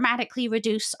to dramatically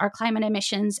reduce our climate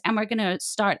emissions, and we're going to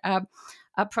start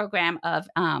a program of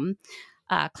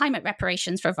climate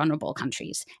reparations for vulnerable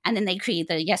countries. And then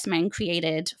the yes men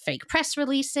created fake press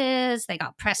releases. They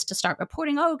got press to start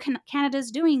reporting, Canada's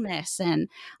doing this. And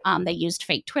they used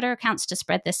fake Twitter accounts to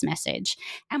spread this message.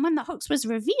 And when the hoax was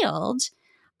revealed,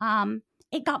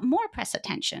 it got more press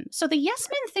attention. So the yes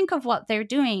men think of what they're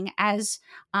doing as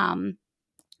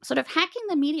sort of hacking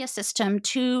the media system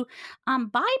to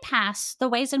bypass the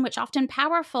ways in which often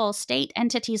powerful state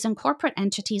entities and corporate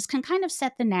entities can kind of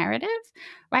set the narrative,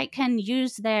 right? Can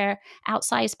use their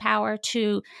outsized power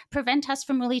to prevent us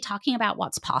from really talking about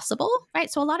what's possible,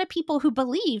 right? So a lot of people who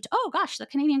believed, oh gosh, the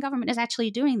Canadian government is actually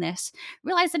doing this,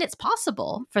 realize that it's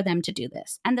possible for them to do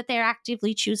this and that they're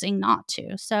actively choosing not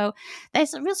to. So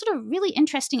there's a real sort of really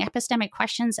interesting epistemic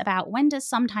questions about when does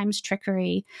sometimes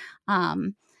trickery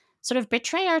sort of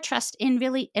betray our trust in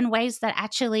ways that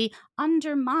actually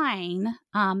undermine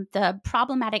the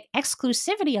problematic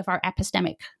exclusivity of our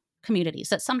epistemic communities,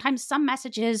 that sometimes some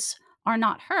messages are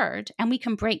not heard and we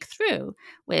can break through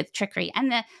with trickery.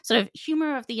 And the sort of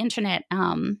humor of the internet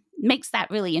makes that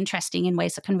really interesting in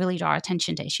ways that can really draw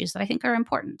attention to issues that I think are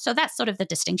important. So that's sort of the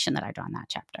distinction that I draw in that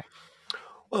chapter.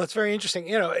 Well, it's very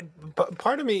interesting.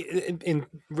 Part of me in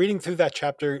reading through that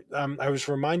chapter, I was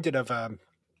reminded of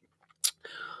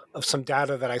some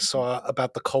data that I saw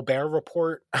about the Colbert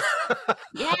Report.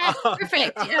 Yes,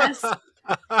 perfect. Yes.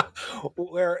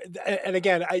 Where, and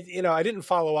again, I didn't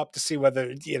follow up to see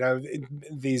whether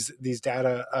these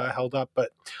data held up,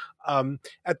 but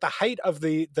at the height of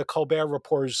the Colbert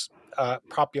Report's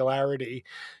popularity,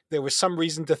 there was some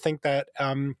reason to think that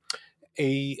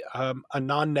a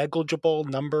non-negligible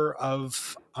number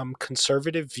of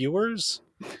conservative viewers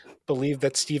believed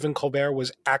that Stephen Colbert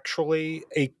was actually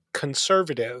a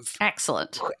conservative.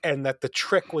 Excellent. And that the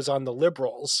trick was on the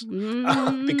liberals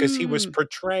because he was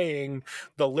portraying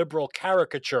the liberal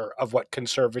caricature of what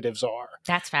conservatives are.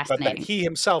 That's fascinating. But that he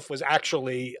himself was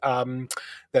actually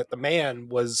that the man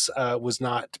was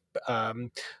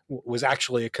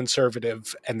actually a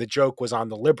conservative, and the joke was on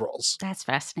the liberals. That's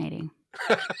fascinating.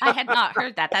 I had not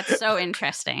heard that. That's so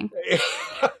interesting.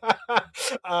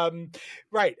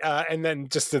 Right. And then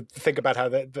just to think about how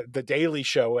the Daily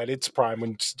Show at its prime,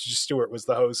 when Stewart was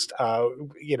the host,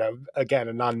 again,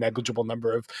 a non-negligible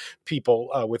number of people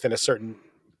within a certain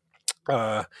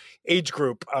age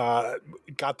group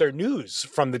got their news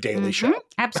from the Daily Show.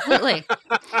 Absolutely.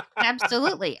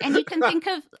 Absolutely. And you can think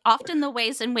of often the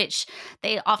ways in which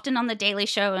they often on the Daily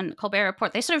Show and Colbert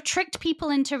Report, they sort of tricked people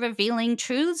into revealing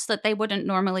truths that they wouldn't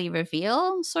normally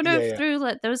reveal through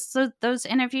those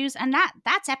interviews. And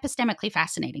that's epistemically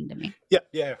fascinating to me.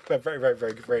 Yeah. Very, very,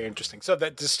 very, very interesting. So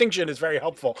that distinction is very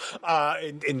helpful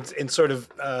in sort of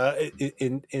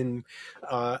in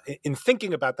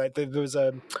thinking about that. There was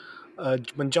a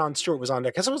when Jon Stewart was on,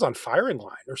 I guess it was on Firing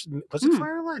Line, or was it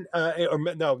Firing Line?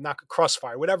 Or no, not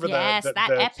Crossfire, whatever. Yes,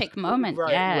 that epic moment,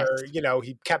 right? Yes. Where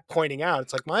he kept pointing out,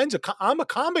 it's like I'm a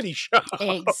comedy show,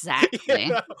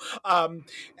 exactly.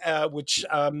 Which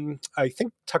I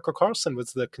think Tucker Carlson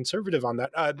was the conservative on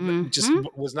that. Just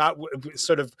was not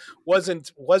sort of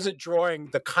wasn't drawing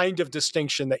the kind of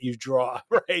distinction that you draw,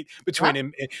 right,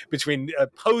 between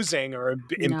posing or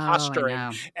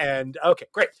imposturing and okay,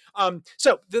 great.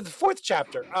 So the fourth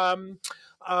chapter,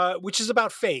 which is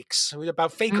about fakes,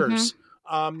 about fakers.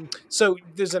 So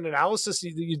there's an analysis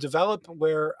you develop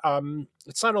where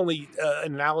it's not only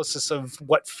an analysis of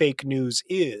what fake news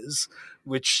is,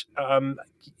 which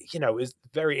is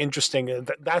very interesting.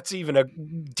 That's even a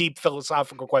deep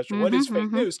philosophical question. What is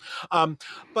fake news?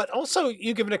 But also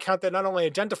you give an account that not only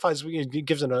identifies,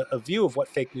 gives a view of what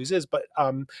fake news is, but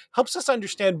helps us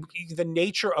understand the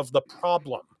nature of the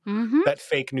problem that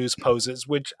fake news poses,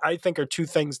 which I think are two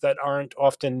things that aren't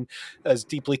often as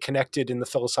deeply connected in the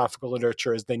philosophical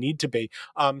literature as they need to be.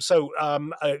 So I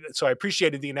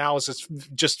appreciated the analysis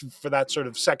just for that sort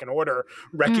of second order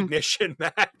recognition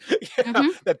that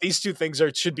that these two things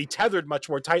should be tethered much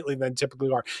more tightly than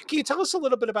typically are. Can you tell us a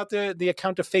little bit about the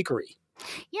account of fakery?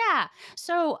 Yeah.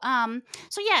 So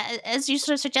as you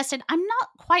sort of suggested, I'm not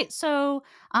quite so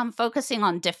focusing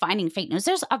on defining fake news.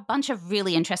 There's a bunch of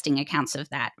really interesting accounts of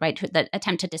that, right, that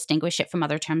attempt to distinguish it from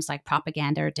other terms like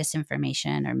propaganda or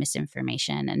disinformation or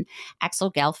misinformation. And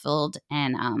Axel Gelfeld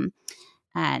and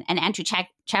Andrew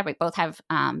Chadwick both have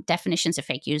definitions of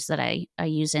fake news that I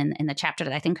use in the chapter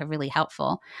that I think are really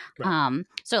helpful. Right.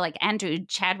 So like Andrew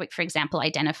Chadwick, for example,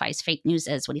 identifies fake news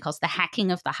as what he calls the hacking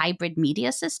of the hybrid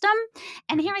media system.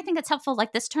 And here I think it's helpful,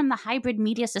 like this term, the hybrid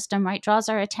media system, right, draws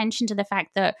our attention to the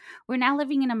fact that we're now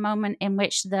living in a moment in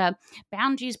which the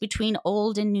boundaries between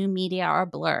old and new media are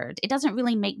blurred. It doesn't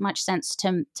really make much sense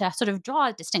to sort of draw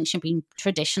a distinction between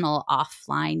traditional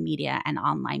offline media and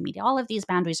online media. All of these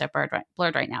boundaries are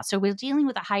blurred right now. So we're dealing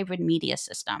with a hybrid media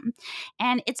system,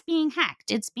 and it's being hacked.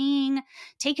 It's being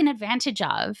taken advantage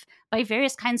of by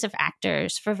various kinds of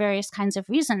actors for various kinds of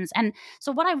reasons. And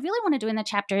so what I really want to do in the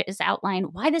chapter is outline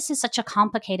why this is such a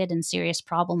complicated and serious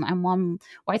problem, and one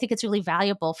where I think it's really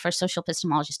valuable for social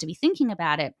epistemologists to be thinking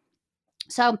about it.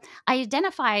 So I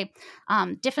identify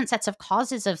different sets of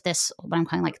causes of this, what I'm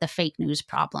calling like the fake news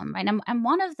problem, right? And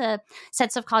one of the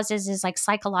sets of causes is like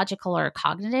psychological or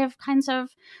cognitive kinds of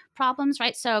problems,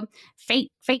 right? So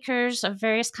fakers of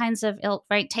various kinds of ilk,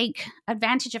 right, take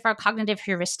advantage of our cognitive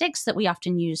heuristics that we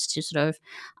often use to sort of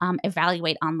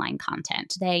evaluate online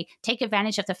content. They take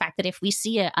advantage of the fact that if we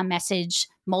see a message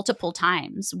multiple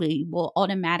times, we will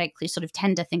automatically sort of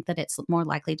tend to think that it's more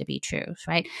likely to be true,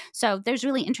 right? So there's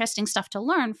really interesting stuff to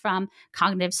learn from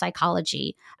cognitive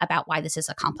psychology about why this is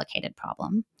a complicated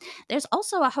problem. There's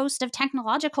also a host of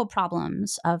technological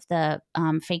problems of the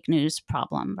fake news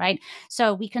problem, right?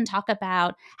 So we can talk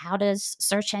about how does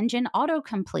search engine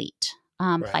autocomplete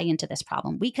play into this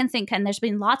problem. We can think, and there's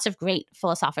been lots of great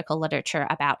philosophical literature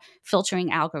about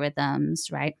filtering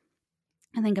algorithms, right?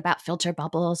 And think about filter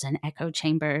bubbles and echo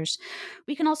chambers.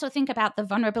 We can also think about the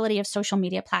vulnerability of social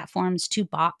media platforms to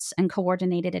bots and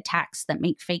coordinated attacks that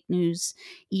make fake news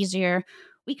easier.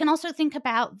 We can also think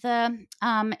about the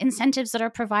incentives that are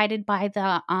provided by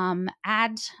the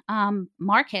ad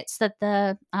markets that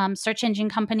the search engine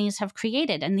companies have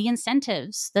created, and the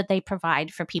incentives that they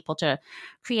provide for people to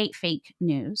create fake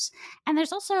news. And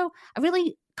there's also a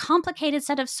really complicated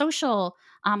set of social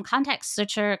contexts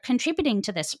which are contributing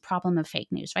to this problem of fake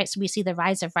news, right? So we see the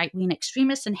rise of right-wing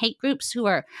extremists and hate groups who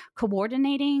are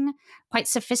coordinating quite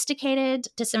sophisticated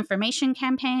disinformation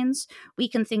campaigns. We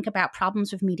can think about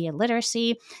problems with media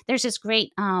literacy. There's this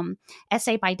great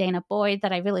essay by Dana Boyd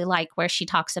that I really like where she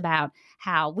talks about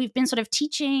how we've been sort of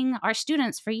teaching our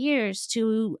students for years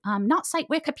to not cite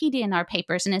Wikipedia in our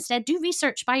papers and instead do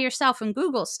research by yourself and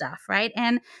Google stuff, right?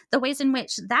 And the ways in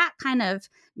which that kind of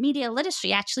media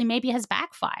literacy actually maybe has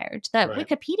backfired. That right.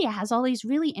 Wikipedia has all these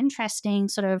really interesting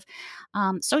sort of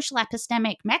social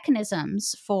epistemic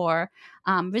mechanisms for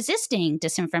resisting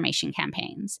disinformation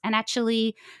campaigns. And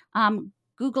actually,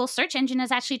 Google search engine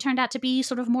has actually turned out to be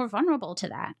sort of more vulnerable to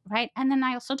that, right? And then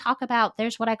I also talk about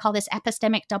there's what I call this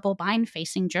epistemic double bind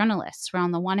facing journalists, where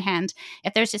on the one hand,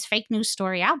 if there's this fake news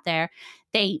story out there,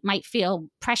 they might feel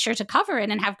pressure to cover it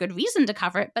and have good reason to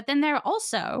cover it, but then they're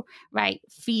also, right,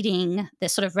 feeding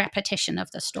this sort of repetition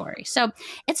of the story. So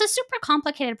it's a super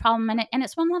complicated problem, and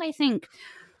it's one that I think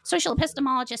social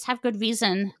epistemologists have good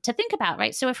reason to think about,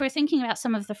 right? So if we're thinking about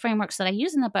some of the frameworks that I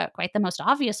use in the book, right, the most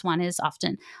obvious one is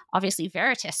obviously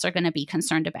Veritists are going to be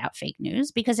concerned about fake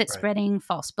news because it's spreading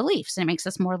false beliefs and it makes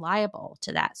us more liable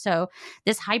to that. So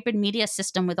this hybrid media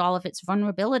system with all of its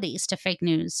vulnerabilities to fake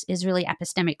news is really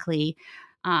epistemically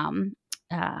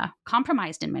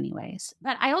compromised in many ways.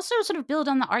 But I also sort of build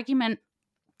on the argument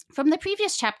from the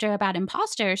previous chapter about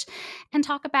imposters and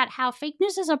talk about how fake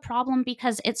news is a problem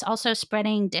because it's also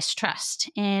spreading distrust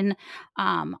in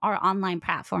our online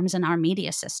platforms and our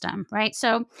media system, right?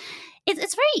 So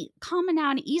it's very common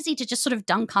now and easy to just sort of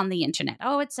dunk on the internet.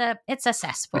 Oh, it's a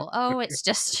cesspool. Oh, it's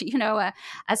just, a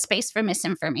space for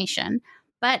misinformation.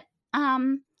 But I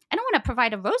don't want to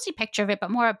provide a rosy picture of it,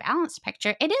 but more a balanced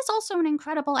picture. It is also an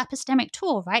incredible epistemic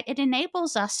tool, right? It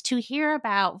enables us to hear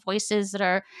about voices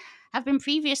that have been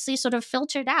previously sort of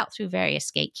filtered out through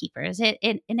various gatekeepers.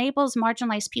 It enables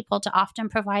marginalized people to often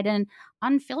provide an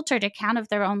unfiltered account of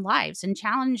their own lives and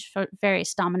challenge for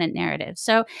various dominant narratives.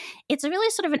 So it's a really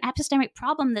sort of an epistemic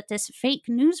problem that this fake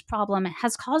news problem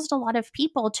has caused a lot of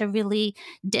people to really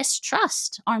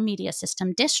distrust our media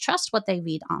system, distrust what they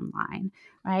read online,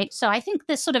 right? So I think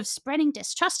this sort of spreading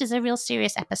distrust is a real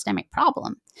serious epistemic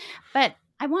problem. But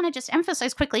I want to just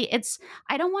emphasize quickly,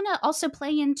 I don't want to also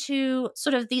play into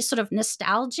sort of these sort of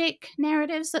nostalgic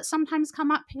narratives that sometimes come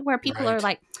up where people are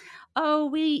like, oh,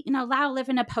 we, now live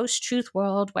in a post-truth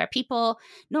world where people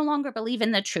no longer believe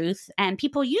in the truth. And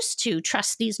people used to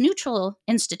trust these neutral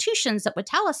institutions that would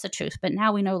tell us the truth, but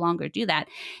now we no longer do that.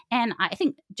 And I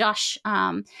think Josh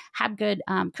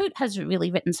Habgood-Koot has really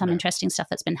written some interesting stuff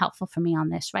that's been helpful for me on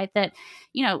this, right? That,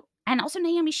 and also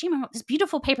Naomi Sheeman wrote this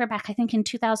beautiful paperback, I think in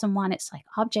 2001, it's like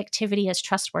Objectivity as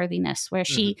Trustworthiness, where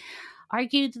she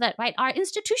argued that, right, our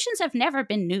institutions have never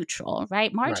been neutral,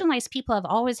 right? Marginalized people have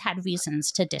always had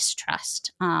reasons to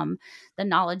distrust the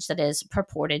knowledge that is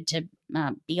purported to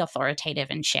be authoritative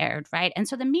and shared, right? And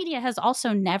so the media has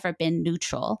also never been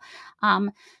neutral.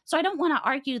 So I don't want to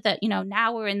argue that,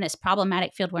 now we're in this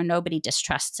problematic field where nobody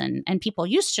distrusts and people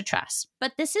used to trust.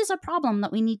 But this is a problem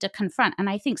that we need to confront. And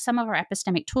I think some of our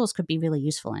epistemic tools could be really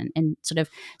useful in sort of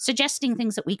suggesting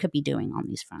things that we could be doing on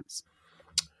these fronts.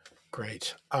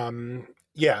 Great.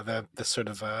 The sort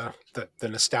of the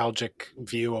nostalgic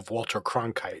view of Walter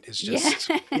Cronkite is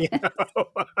just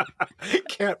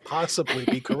can't possibly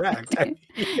be correct.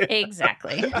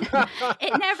 Exactly.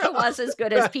 It never was as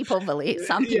good as people believe.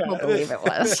 Some people believe it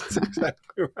was. That's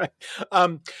exactly right.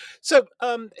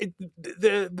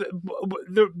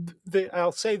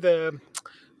 I'll say the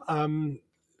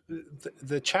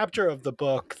chapter of the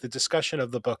book, the discussion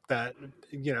of the book that,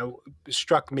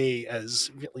 struck me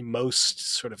as really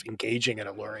most sort of engaging and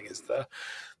alluring is the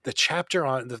chapter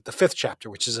on the fifth chapter,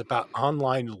 which is about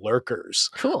online lurkers.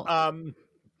 Cool.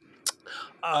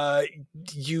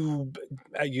 You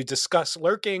discuss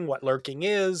lurking, what lurking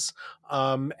is,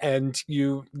 and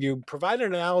you provide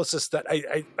an analysis that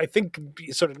I think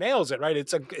sort of nails it, right?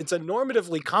 It's a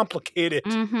normatively complicated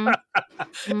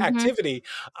activity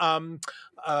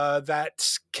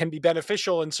that can be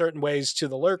beneficial in certain ways to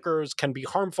the lurkers, can be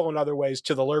harmful in other ways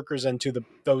to the lurkers and to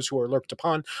those who are lurked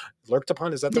upon. Lurked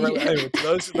upon, is that the right word? Anyway,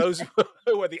 those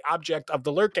who are the object of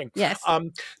the lurking. Yes.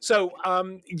 So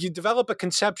you develop a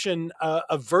conception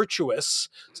of virtuous.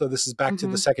 So this is back to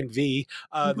the second V,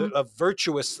 a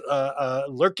virtuous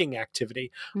lurking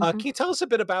activity. Can you tell us a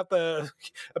bit about the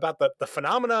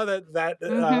phenomena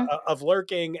of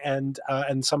lurking and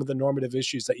some of the normative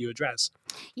issues that you address?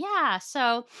 Yeah.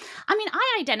 So,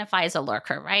 I identify as a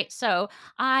lurker, right? So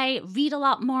I read a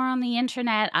lot more on the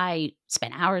internet. I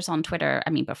spent hours on Twitter.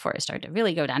 Before it started to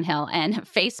really go downhill, and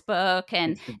Facebook,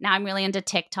 and now I'm really into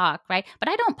TikTok, right? But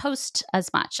I don't post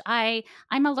as much. I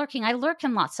lurk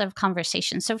in lots of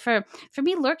conversations. So for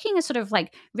me, lurking is sort of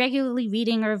like regularly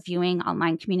reading or viewing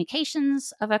online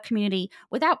communications of a community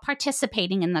without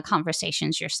participating in the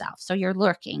conversations yourself. So you're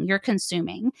lurking, you're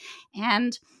consuming.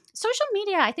 And social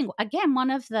media, I think, again,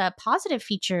 one of the positive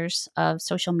features of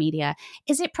social media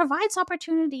is it provides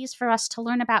opportunities for us to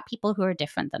learn about people who are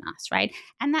different than us, right?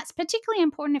 And that's particularly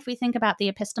important if we think about the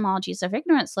epistemologies of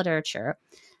ignorance literature,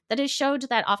 that has showed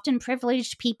that often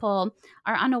privileged people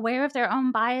are unaware of their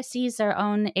own biases, their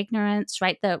own ignorance,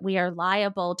 right? That we are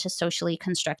liable to socially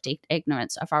constructed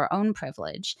ignorance of our own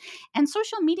privilege. And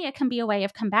social media can be a way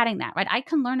of combating that, right? I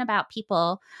can learn about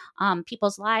people's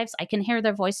lives. I can hear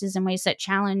their voices in ways that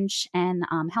challenge and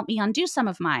help me undo some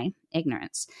of my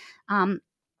ignorance.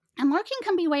 And lurking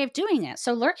can be a way of doing it.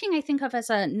 So lurking, I think of as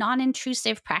a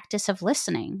non-intrusive practice of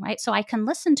listening, right? So I can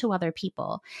listen to other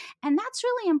people. And that's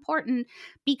really important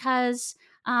because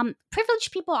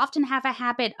privileged people often have a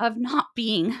habit of not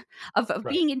being, of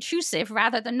being intrusive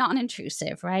rather than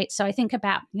non-intrusive, right? So I think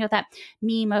about, that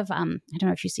meme of, I don't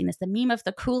know if you've seen this, the meme of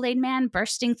the Kool-Aid man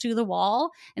bursting through the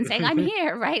wall and saying, I'm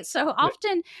here, right? So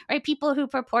often, right, people who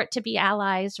purport to be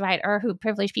allies, right, or who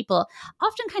privileged people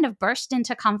often kind of burst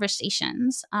into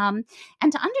conversations. And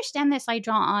to understand this, I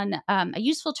draw on a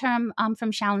useful term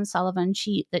from Sharon Sullivan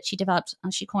that she developed,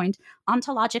 she coined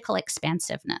ontological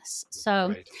expansiveness.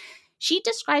 So she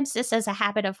describes this as a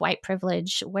habit of white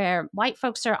privilege where white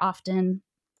folks are often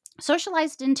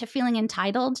socialized into feeling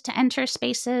entitled to enter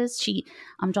spaces. She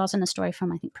draws in a story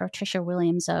from, I think, Patricia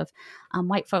Williams of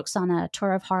white folks on a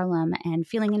tour of Harlem and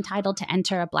feeling entitled to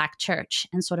enter a Black church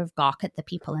and sort of gawk at the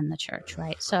people in the church,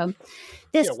 right? So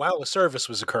this... while the service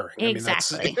was occurring.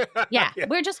 Exactly.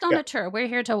 We're just on a tour. We're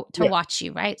here to watch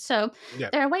you, right? So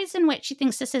there are ways in which she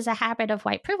thinks this is a habit of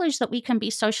white privilege that we can be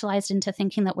socialized into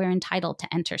thinking that we're entitled to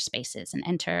enter spaces and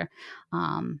enter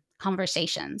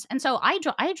conversations. And so I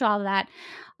draw that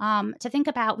to think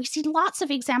about, we see lots of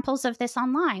examples of this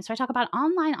online. So I talk about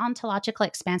online ontological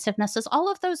expansiveness as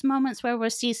all of those moments where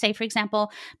we'll see, say, for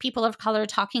example, people of color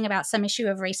talking about some issue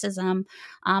of racism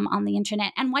on the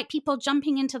internet, and white people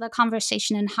jumping into the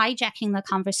conversation and hijacking the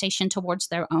conversation towards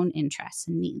their own interests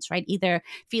and needs, right? Either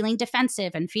feeling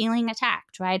defensive and feeling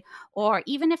attacked, right? Or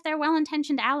even if they're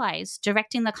well-intentioned allies,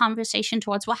 directing the conversation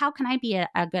towards, well, how can I be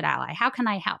a good ally? How can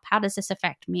I help? How does this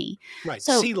affect me? Right.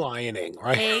 So, sea lioning,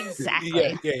 right?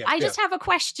 Exactly. I just have a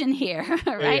question here,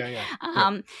 right?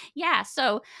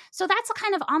 So that's a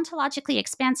kind of ontologically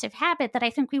expansive habit that I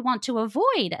think we want to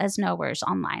avoid as knowers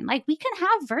online. Like, we can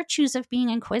have virtues of being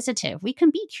inquisitive. We can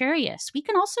be curious. We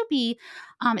can also be,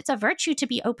 it's a virtue to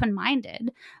be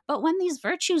open-minded. But when these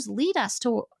virtues lead us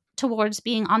towards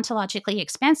being ontologically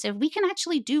expansive, we can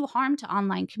actually do harm to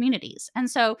online communities.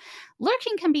 And so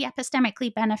lurking can be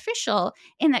epistemically beneficial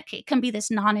in that it can be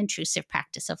this non-intrusive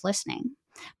practice of listening.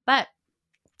 But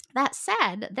that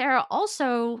said, there are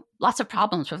also lots of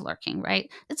problems with lurking,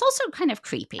 right? It's also kind of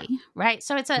creepy, right?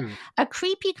 So it's a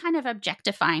creepy kind of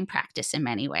objectifying practice in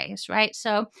many ways, right?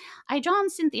 So I draw on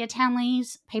Cynthia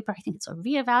Townley's paper, I think it's a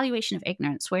reevaluation of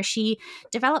ignorance, where she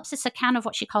develops this account of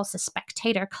what she calls the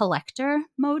spectator-collector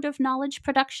mode of knowledge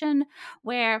production,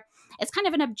 where it's kind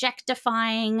of an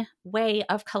objectifying way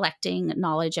of collecting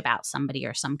knowledge about somebody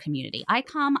or some community. I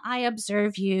come, I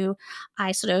observe you,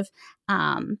 I sort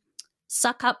of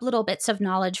suck up little bits of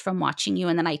knowledge from watching you,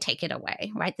 and then I take it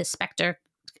away, right? The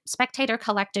spectator,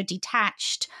 collector,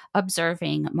 detached,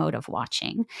 observing mode of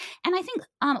watching. And I think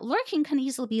lurking can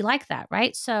easily be like that,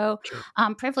 right? So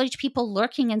privileged people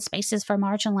lurking in spaces for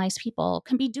marginalized people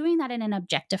can be doing that in an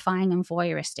objectifying and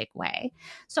voyeuristic way.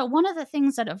 So one of the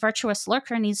things that a virtuous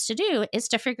lurker needs to do is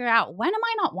to figure out, when am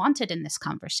I not wanted in this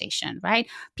conversation, right?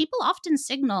 People often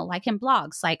signal, like in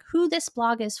blogs, like who this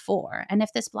blog is for. And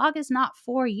if this blog is not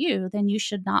for you, then you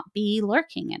should not be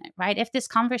lurking in it, right? If this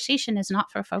conversation is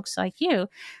not for folks like you,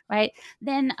 right,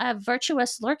 then a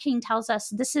virtuous lurking tells us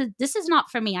this is not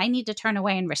for me. I need to turn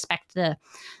away and respect the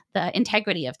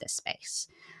integrity of this space.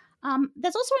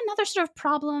 There's also another sort of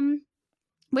problem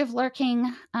with lurking,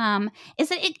 is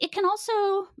that it can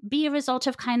also be a result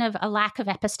of kind of a lack of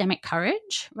epistemic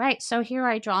courage, right? So here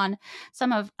I draw on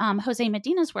some of Jose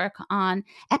Medina's work on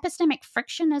epistemic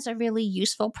friction as a really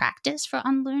useful practice for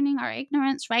unlearning our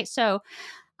ignorance, right? So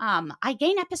I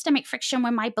gain epistemic friction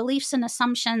when my beliefs and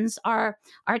assumptions are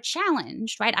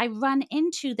challenged, right? I run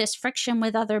into this friction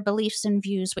with other beliefs and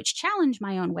views which challenge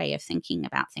my own way of thinking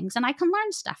about things, and I can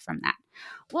learn stuff from that.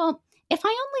 Well, if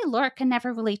I only lurk and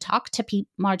never really talk to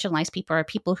marginalized people or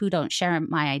people who don't share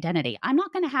my identity, I'm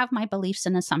not going to have my beliefs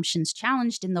and assumptions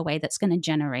challenged in the way that's going to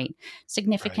generate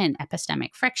significant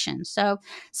epistemic friction. So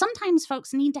sometimes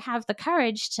folks need to have the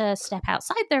courage to step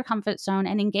outside their comfort zone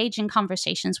and engage in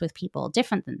conversations with people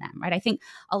different than them, right? I think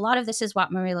a lot of this is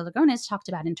what Mariela Lugones talked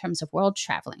about in terms of world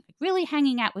traveling, like really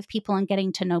hanging out with people and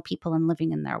getting to know people and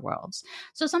living in their worlds.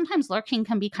 So sometimes lurking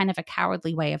can be kind of a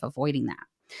cowardly way of avoiding that.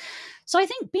 So I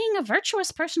think being a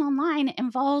virtuous person online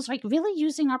involves like really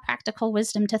using our practical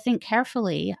wisdom to think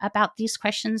carefully about these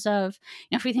questions of,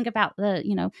 if we think about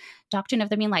the, doctrine of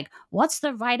the mean, like what's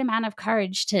the right amount of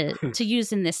courage to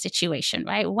use in this situation,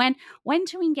 right? When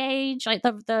to engage, like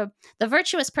the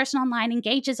virtuous person online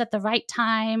engages at the right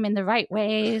time, in the right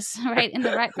ways, right?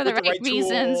 For the right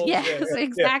reasons. Tools. Yes,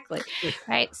 exactly. Yeah.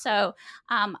 Right. So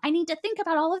I need to think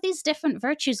about all of these different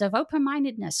virtues of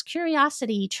open-mindedness,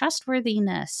 curiosity,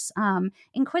 trustworthiness,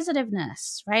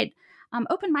 inquisitiveness, right?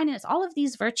 open-mindedness, all of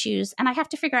these virtues, and I have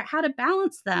to figure out how to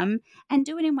balance them and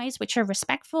do it in ways which are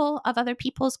respectful of other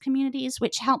people's communities,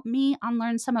 which help me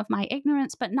unlearn some of my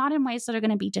ignorance, but not in ways that are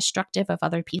going to be destructive of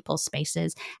other people's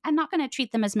spaces, and not going to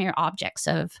treat them as mere objects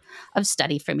of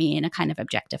study for me in a kind of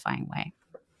objectifying way.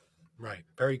 Right.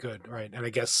 Very good. Right. And I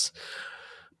guess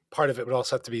part of it would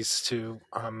also have to be to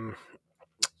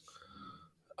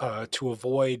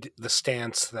avoid the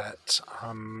stance that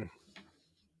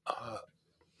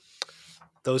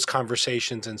those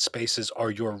conversations and spaces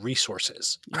are your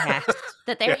resources. Yes,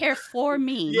 that they're here for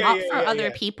me, not for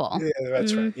other people. Yeah,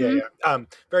 that's right. Yeah.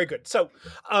 Very good. So,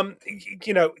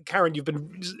 Karen, you've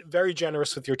been very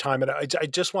generous with your time, and I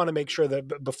just want to make sure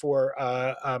that before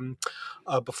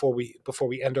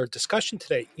we end our discussion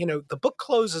today, the book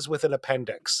closes with an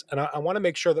appendix, and I want to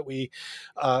make sure that we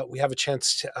have a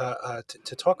chance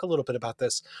to talk a little bit about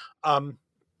this. And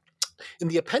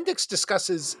the appendix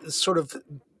discusses sort of,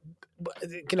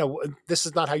 this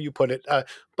is not how you put it,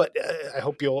 but I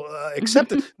hope you'll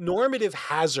accept it, normative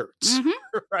hazards,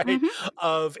 right,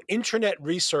 of internet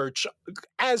research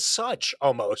as such,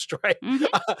 almost, right?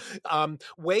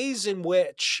 Ways in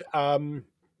which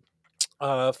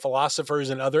philosophers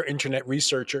and other internet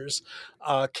researchers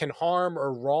can harm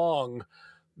or wrong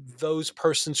those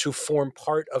persons who form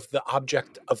part of the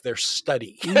object of their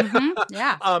study.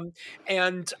 Yeah.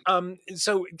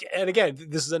 So, and again,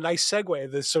 this is a nice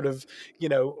segue. This sort of,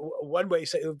 one way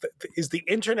say, is the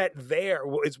internet there?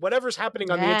 Is whatever's happening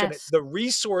on the internet the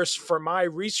resource for my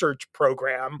research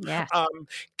program? Yes.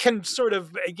 Can sort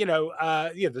of,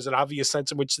 there's an obvious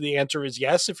sense in which the answer is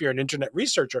yes if you're an internet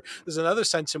researcher. There's another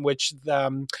sense in which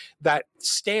that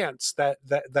stance,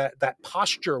 that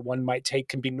posture one might take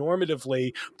can be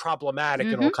normatively problematic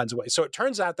in all kinds of ways. So it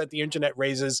turns out that the internet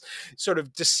raises sort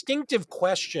of distinctive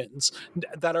questions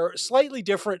that are slightly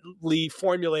differently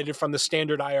formulated from the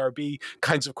standard IRB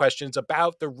kinds of questions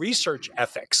about the research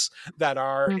ethics that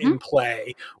are in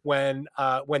play when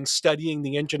studying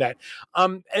the internet.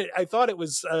 I thought it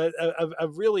was a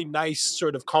really nice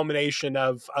sort of culmination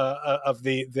of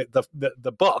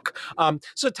the book.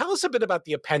 So tell us a bit about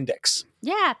the appendix.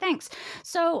 Yeah, thanks.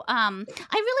 So I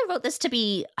really wrote this to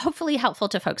be hopefully helpful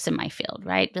to folks in my field,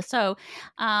 right? So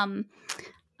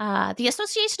the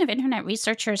Association of Internet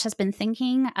Researchers has been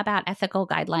thinking about ethical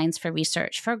guidelines for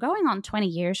research for going on 20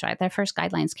 years, right? Their first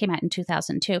guidelines came out in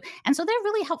 2002. And so they're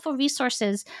really helpful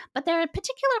resources, but there are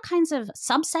particular kinds of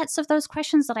subsets of those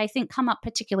questions that I think come up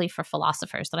particularly for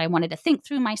philosophers that I wanted to think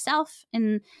through myself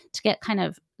and to get kind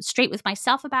of straight with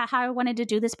myself about how I wanted to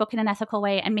do this book in an ethical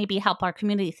way and maybe help our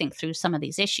community think through some of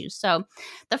these issues. So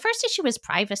the first issue is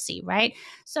privacy, right?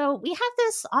 So we have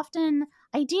this often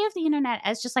idea of the internet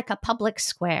as just like a public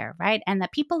square, right? And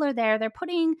that people are there, they're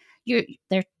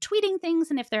tweeting things,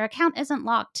 and if their account isn't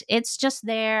locked, it's just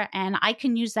there, and I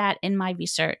can use that in my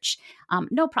research,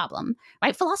 no problem,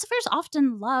 right? Philosophers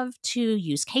often love to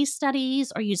use case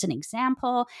studies or use an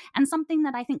example, and something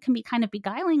that I think can be kind of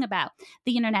beguiling about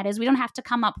the internet is we don't have to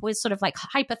come up with sort of like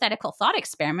hypothetical thought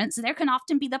experiments. There can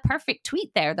often be the perfect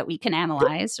tweet there that we can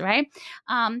analyze, right?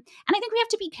 And I think we have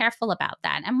to be careful about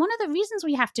that. And one of the reasons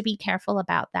we have to be careful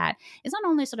about that is not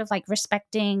only sort of like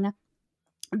respecting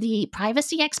the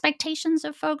privacy expectations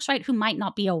of folks, right, who might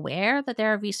not be aware that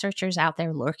there are researchers out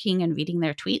there lurking and reading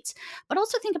their tweets, but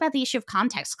also think about the issue of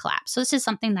context collapse. So this is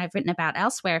something that I've written about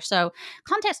elsewhere. So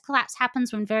context collapse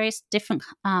happens when various different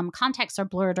contexts are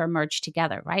blurred or merged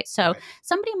together, right? So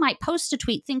somebody might post a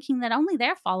tweet thinking that only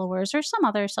their followers or some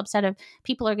other subset of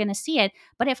people are going to see it.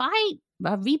 But if I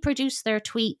reproduce their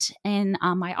tweet in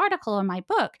my article or my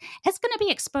book, it's going to be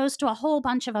exposed to a whole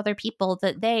bunch of other people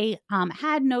that they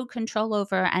had no control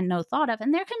over and no thought of,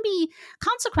 and there can be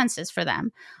consequences for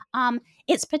them.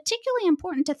 It's particularly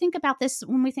important to think about this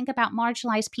when we think about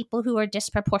marginalized people who are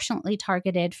disproportionately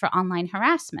targeted for online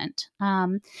harassment.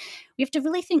 We have to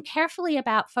really think carefully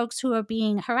about folks who are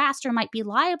being harassed or might be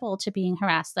liable to being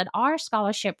harassed, that our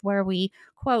scholarship, where we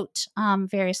quote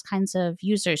various kinds of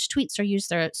users' tweets or use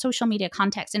their social media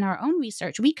context in our own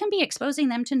research, we can be exposing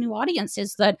them to new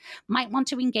audiences that might want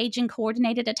to engage in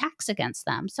coordinated attacks against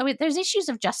them. So there's issues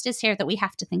of justice here that we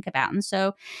have to think about. And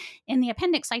so in the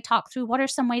appendix, I talk through what are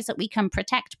some ways that we can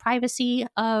protect privacy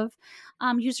of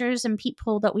users and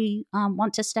people that we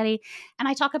want to study. And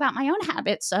I talk about my own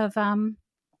habits of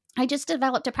I just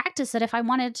developed a practice that if I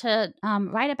wanted to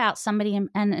write about somebody,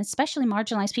 and especially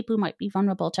marginalized people who might be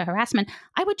vulnerable to harassment,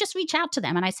 I would just reach out to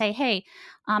them and I say, hey,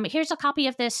 here's a copy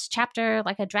of this chapter,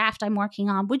 like a draft I'm working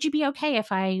on. Would you be okay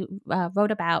if I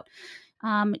wrote about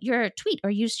your tweet or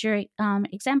used your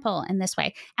example in this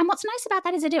way. And what's nice about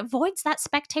that is it avoids that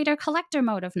spectator collector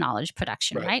mode of knowledge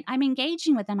production, right? I'm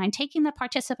engaging with them. I'm taking the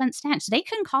participant stance. They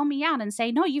can call me out and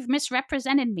say, no, you've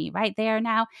misrepresented me, right? They are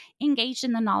now engaged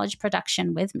in the knowledge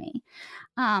production with me.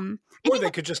 Or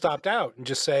they could just opt out and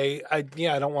just say, I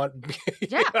don't want,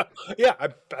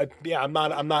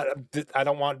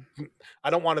 I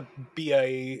don't want to be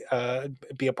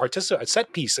a participant, a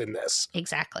set piece in this.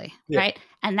 Exactly. Yeah. Right.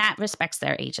 And that respects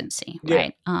their agency. Yeah.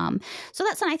 Right. So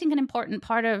that's, I think, an important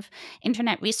part of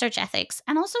internet research ethics,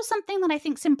 and also something that I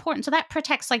think is important. So that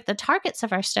protects like the targets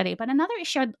of our study. But another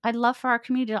issue I'd love for our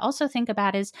community to also think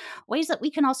about is ways that we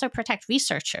can also protect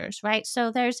researchers. Right.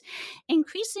 So there's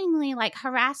increasingly like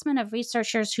harassment of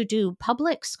researchers who do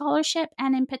public scholarship,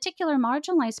 and in particular,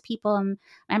 marginalized people and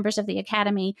members of the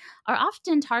academy are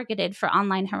often targeted for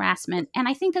online harassment. And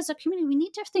I think as a community, we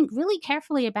need to think really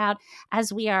carefully about,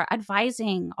 as we are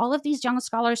advising all of these young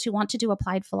scholars who want to do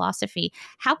applied philosophy,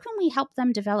 how can we help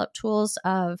them develop tools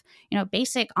of,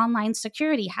 basic online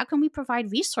security? How can we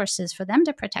provide resources for them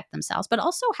to protect themselves? But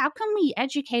also, how can we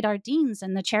educate our deans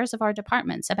and the chairs of our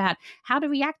departments about how to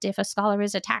react if a scholar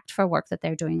is attacked for work that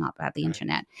they're doing up at the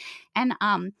internet? And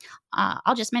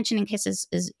I'll just mention, in case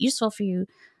is useful for you,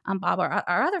 Bob, or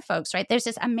other folks, right? There's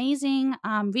this amazing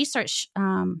research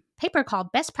paper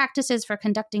called Best Practices for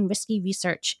Conducting Risky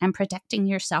Research and Protecting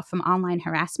Yourself from Online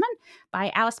Harassment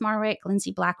by Alice Marwick,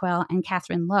 Lindsay Blackwell, and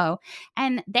Catherine Lowe.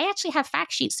 And they actually have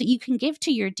fact sheets that you can give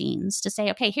to your deans to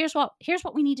say, okay, here's what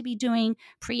we need to be doing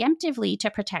preemptively to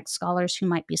protect scholars who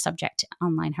might be subject to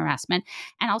online harassment.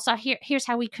 And also here's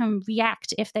how we can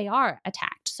react if they are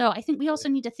attacked. So I think we also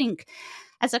need to think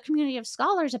as a community of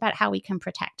scholars about how we can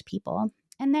protect people.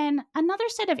 And then another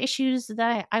set of issues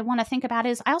that I want to think about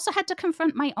is I also had to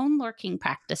confront my own lurking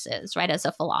practices, right, as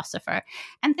a philosopher,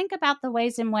 and think about the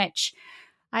ways in which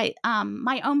my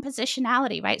own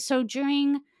positionality, right? So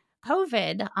during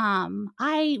COVID,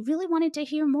 I really wanted to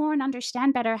hear more and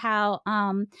understand better how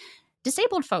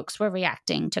disabled folks were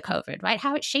reacting to COVID, right?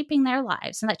 How it's shaping their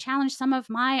lives. And that challenged some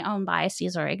of my own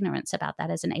biases or ignorance about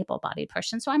that as an able-bodied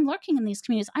person. So I'm lurking in these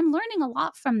communities. I'm learning a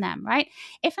lot from them, right?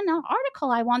 If in an article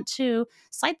I want to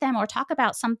cite them or talk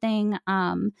about something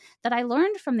that I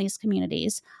learned from these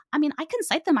communities, I mean, I can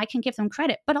cite them, I can give them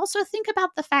credit, but also think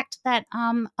about the fact that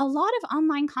a lot of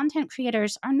online content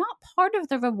creators are not part of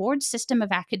the reward system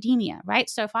of academia, right?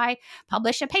 So if I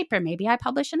publish a paper, maybe I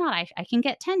publish or not, I can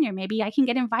get tenure, maybe I can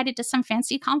get invited to some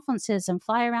fancy conferences and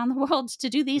fly around the world to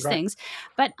do these things.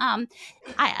 But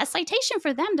a citation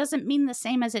for them doesn't mean the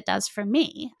same as it does for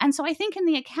me. And so I think in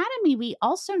the academy, we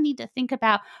also need to think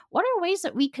about what are ways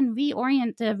that we can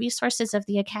reorient the resources of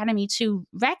the academy to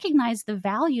recognize the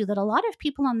value that a lot of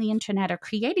people on the internet are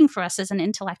creating for us as an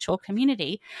intellectual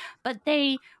community, but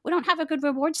we don't have a good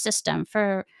reward system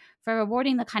for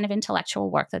rewarding the kind of intellectual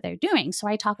work that they're doing. So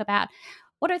I talk about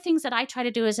what are things that I try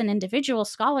to do as an individual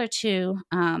scholar to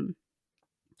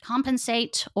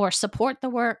compensate or support the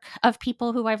work of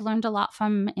people who I've learned a lot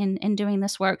from in doing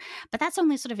this work. But that's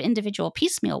only sort of individual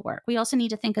piecemeal work. We also need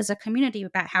to think as a community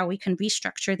about how we can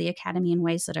restructure the academy in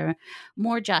ways that are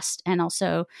more just, and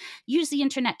also use the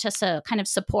internet to kind of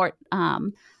support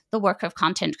the work of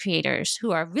content creators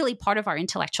who are really part of our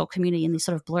intellectual community in these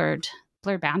sort of blurred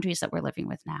boundaries that we're living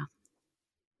with now.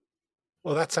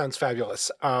 Well, that sounds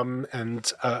fabulous.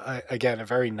 And again, a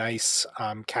very nice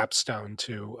capstone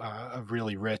to a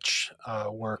really rich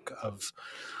work of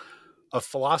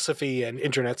philosophy and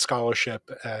internet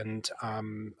scholarship and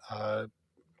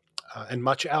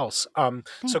much else.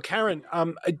 So, Karen,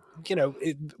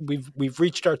 we've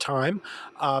reached our time,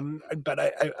 but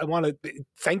I want to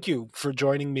thank you for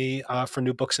joining me for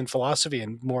New Books in Philosophy,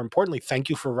 and more importantly,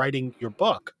 thank you for writing your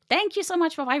book. Thank you so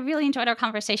much, Bob. I really enjoyed our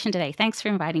conversation today. Thanks for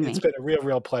inviting me. It's been a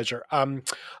real pleasure.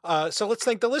 So let's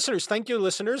thank the listeners. Thank you,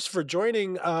 listeners, for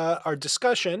joining our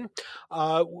discussion.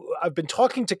 I've been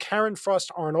talking to Karen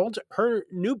Frost-Arnold. Her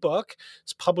new book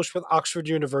is published with Oxford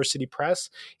University Press.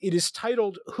 It is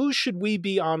titled, Who Should We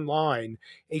Be Online?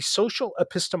 A Social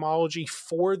Epistemology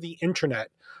for the Internet.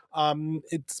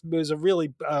 It was a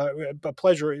really a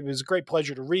pleasure. It was a great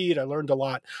pleasure to read. I learned a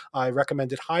lot. I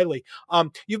recommend it highly.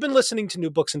 You've been listening to New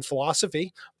Books in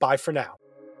Philosophy. Bye for now.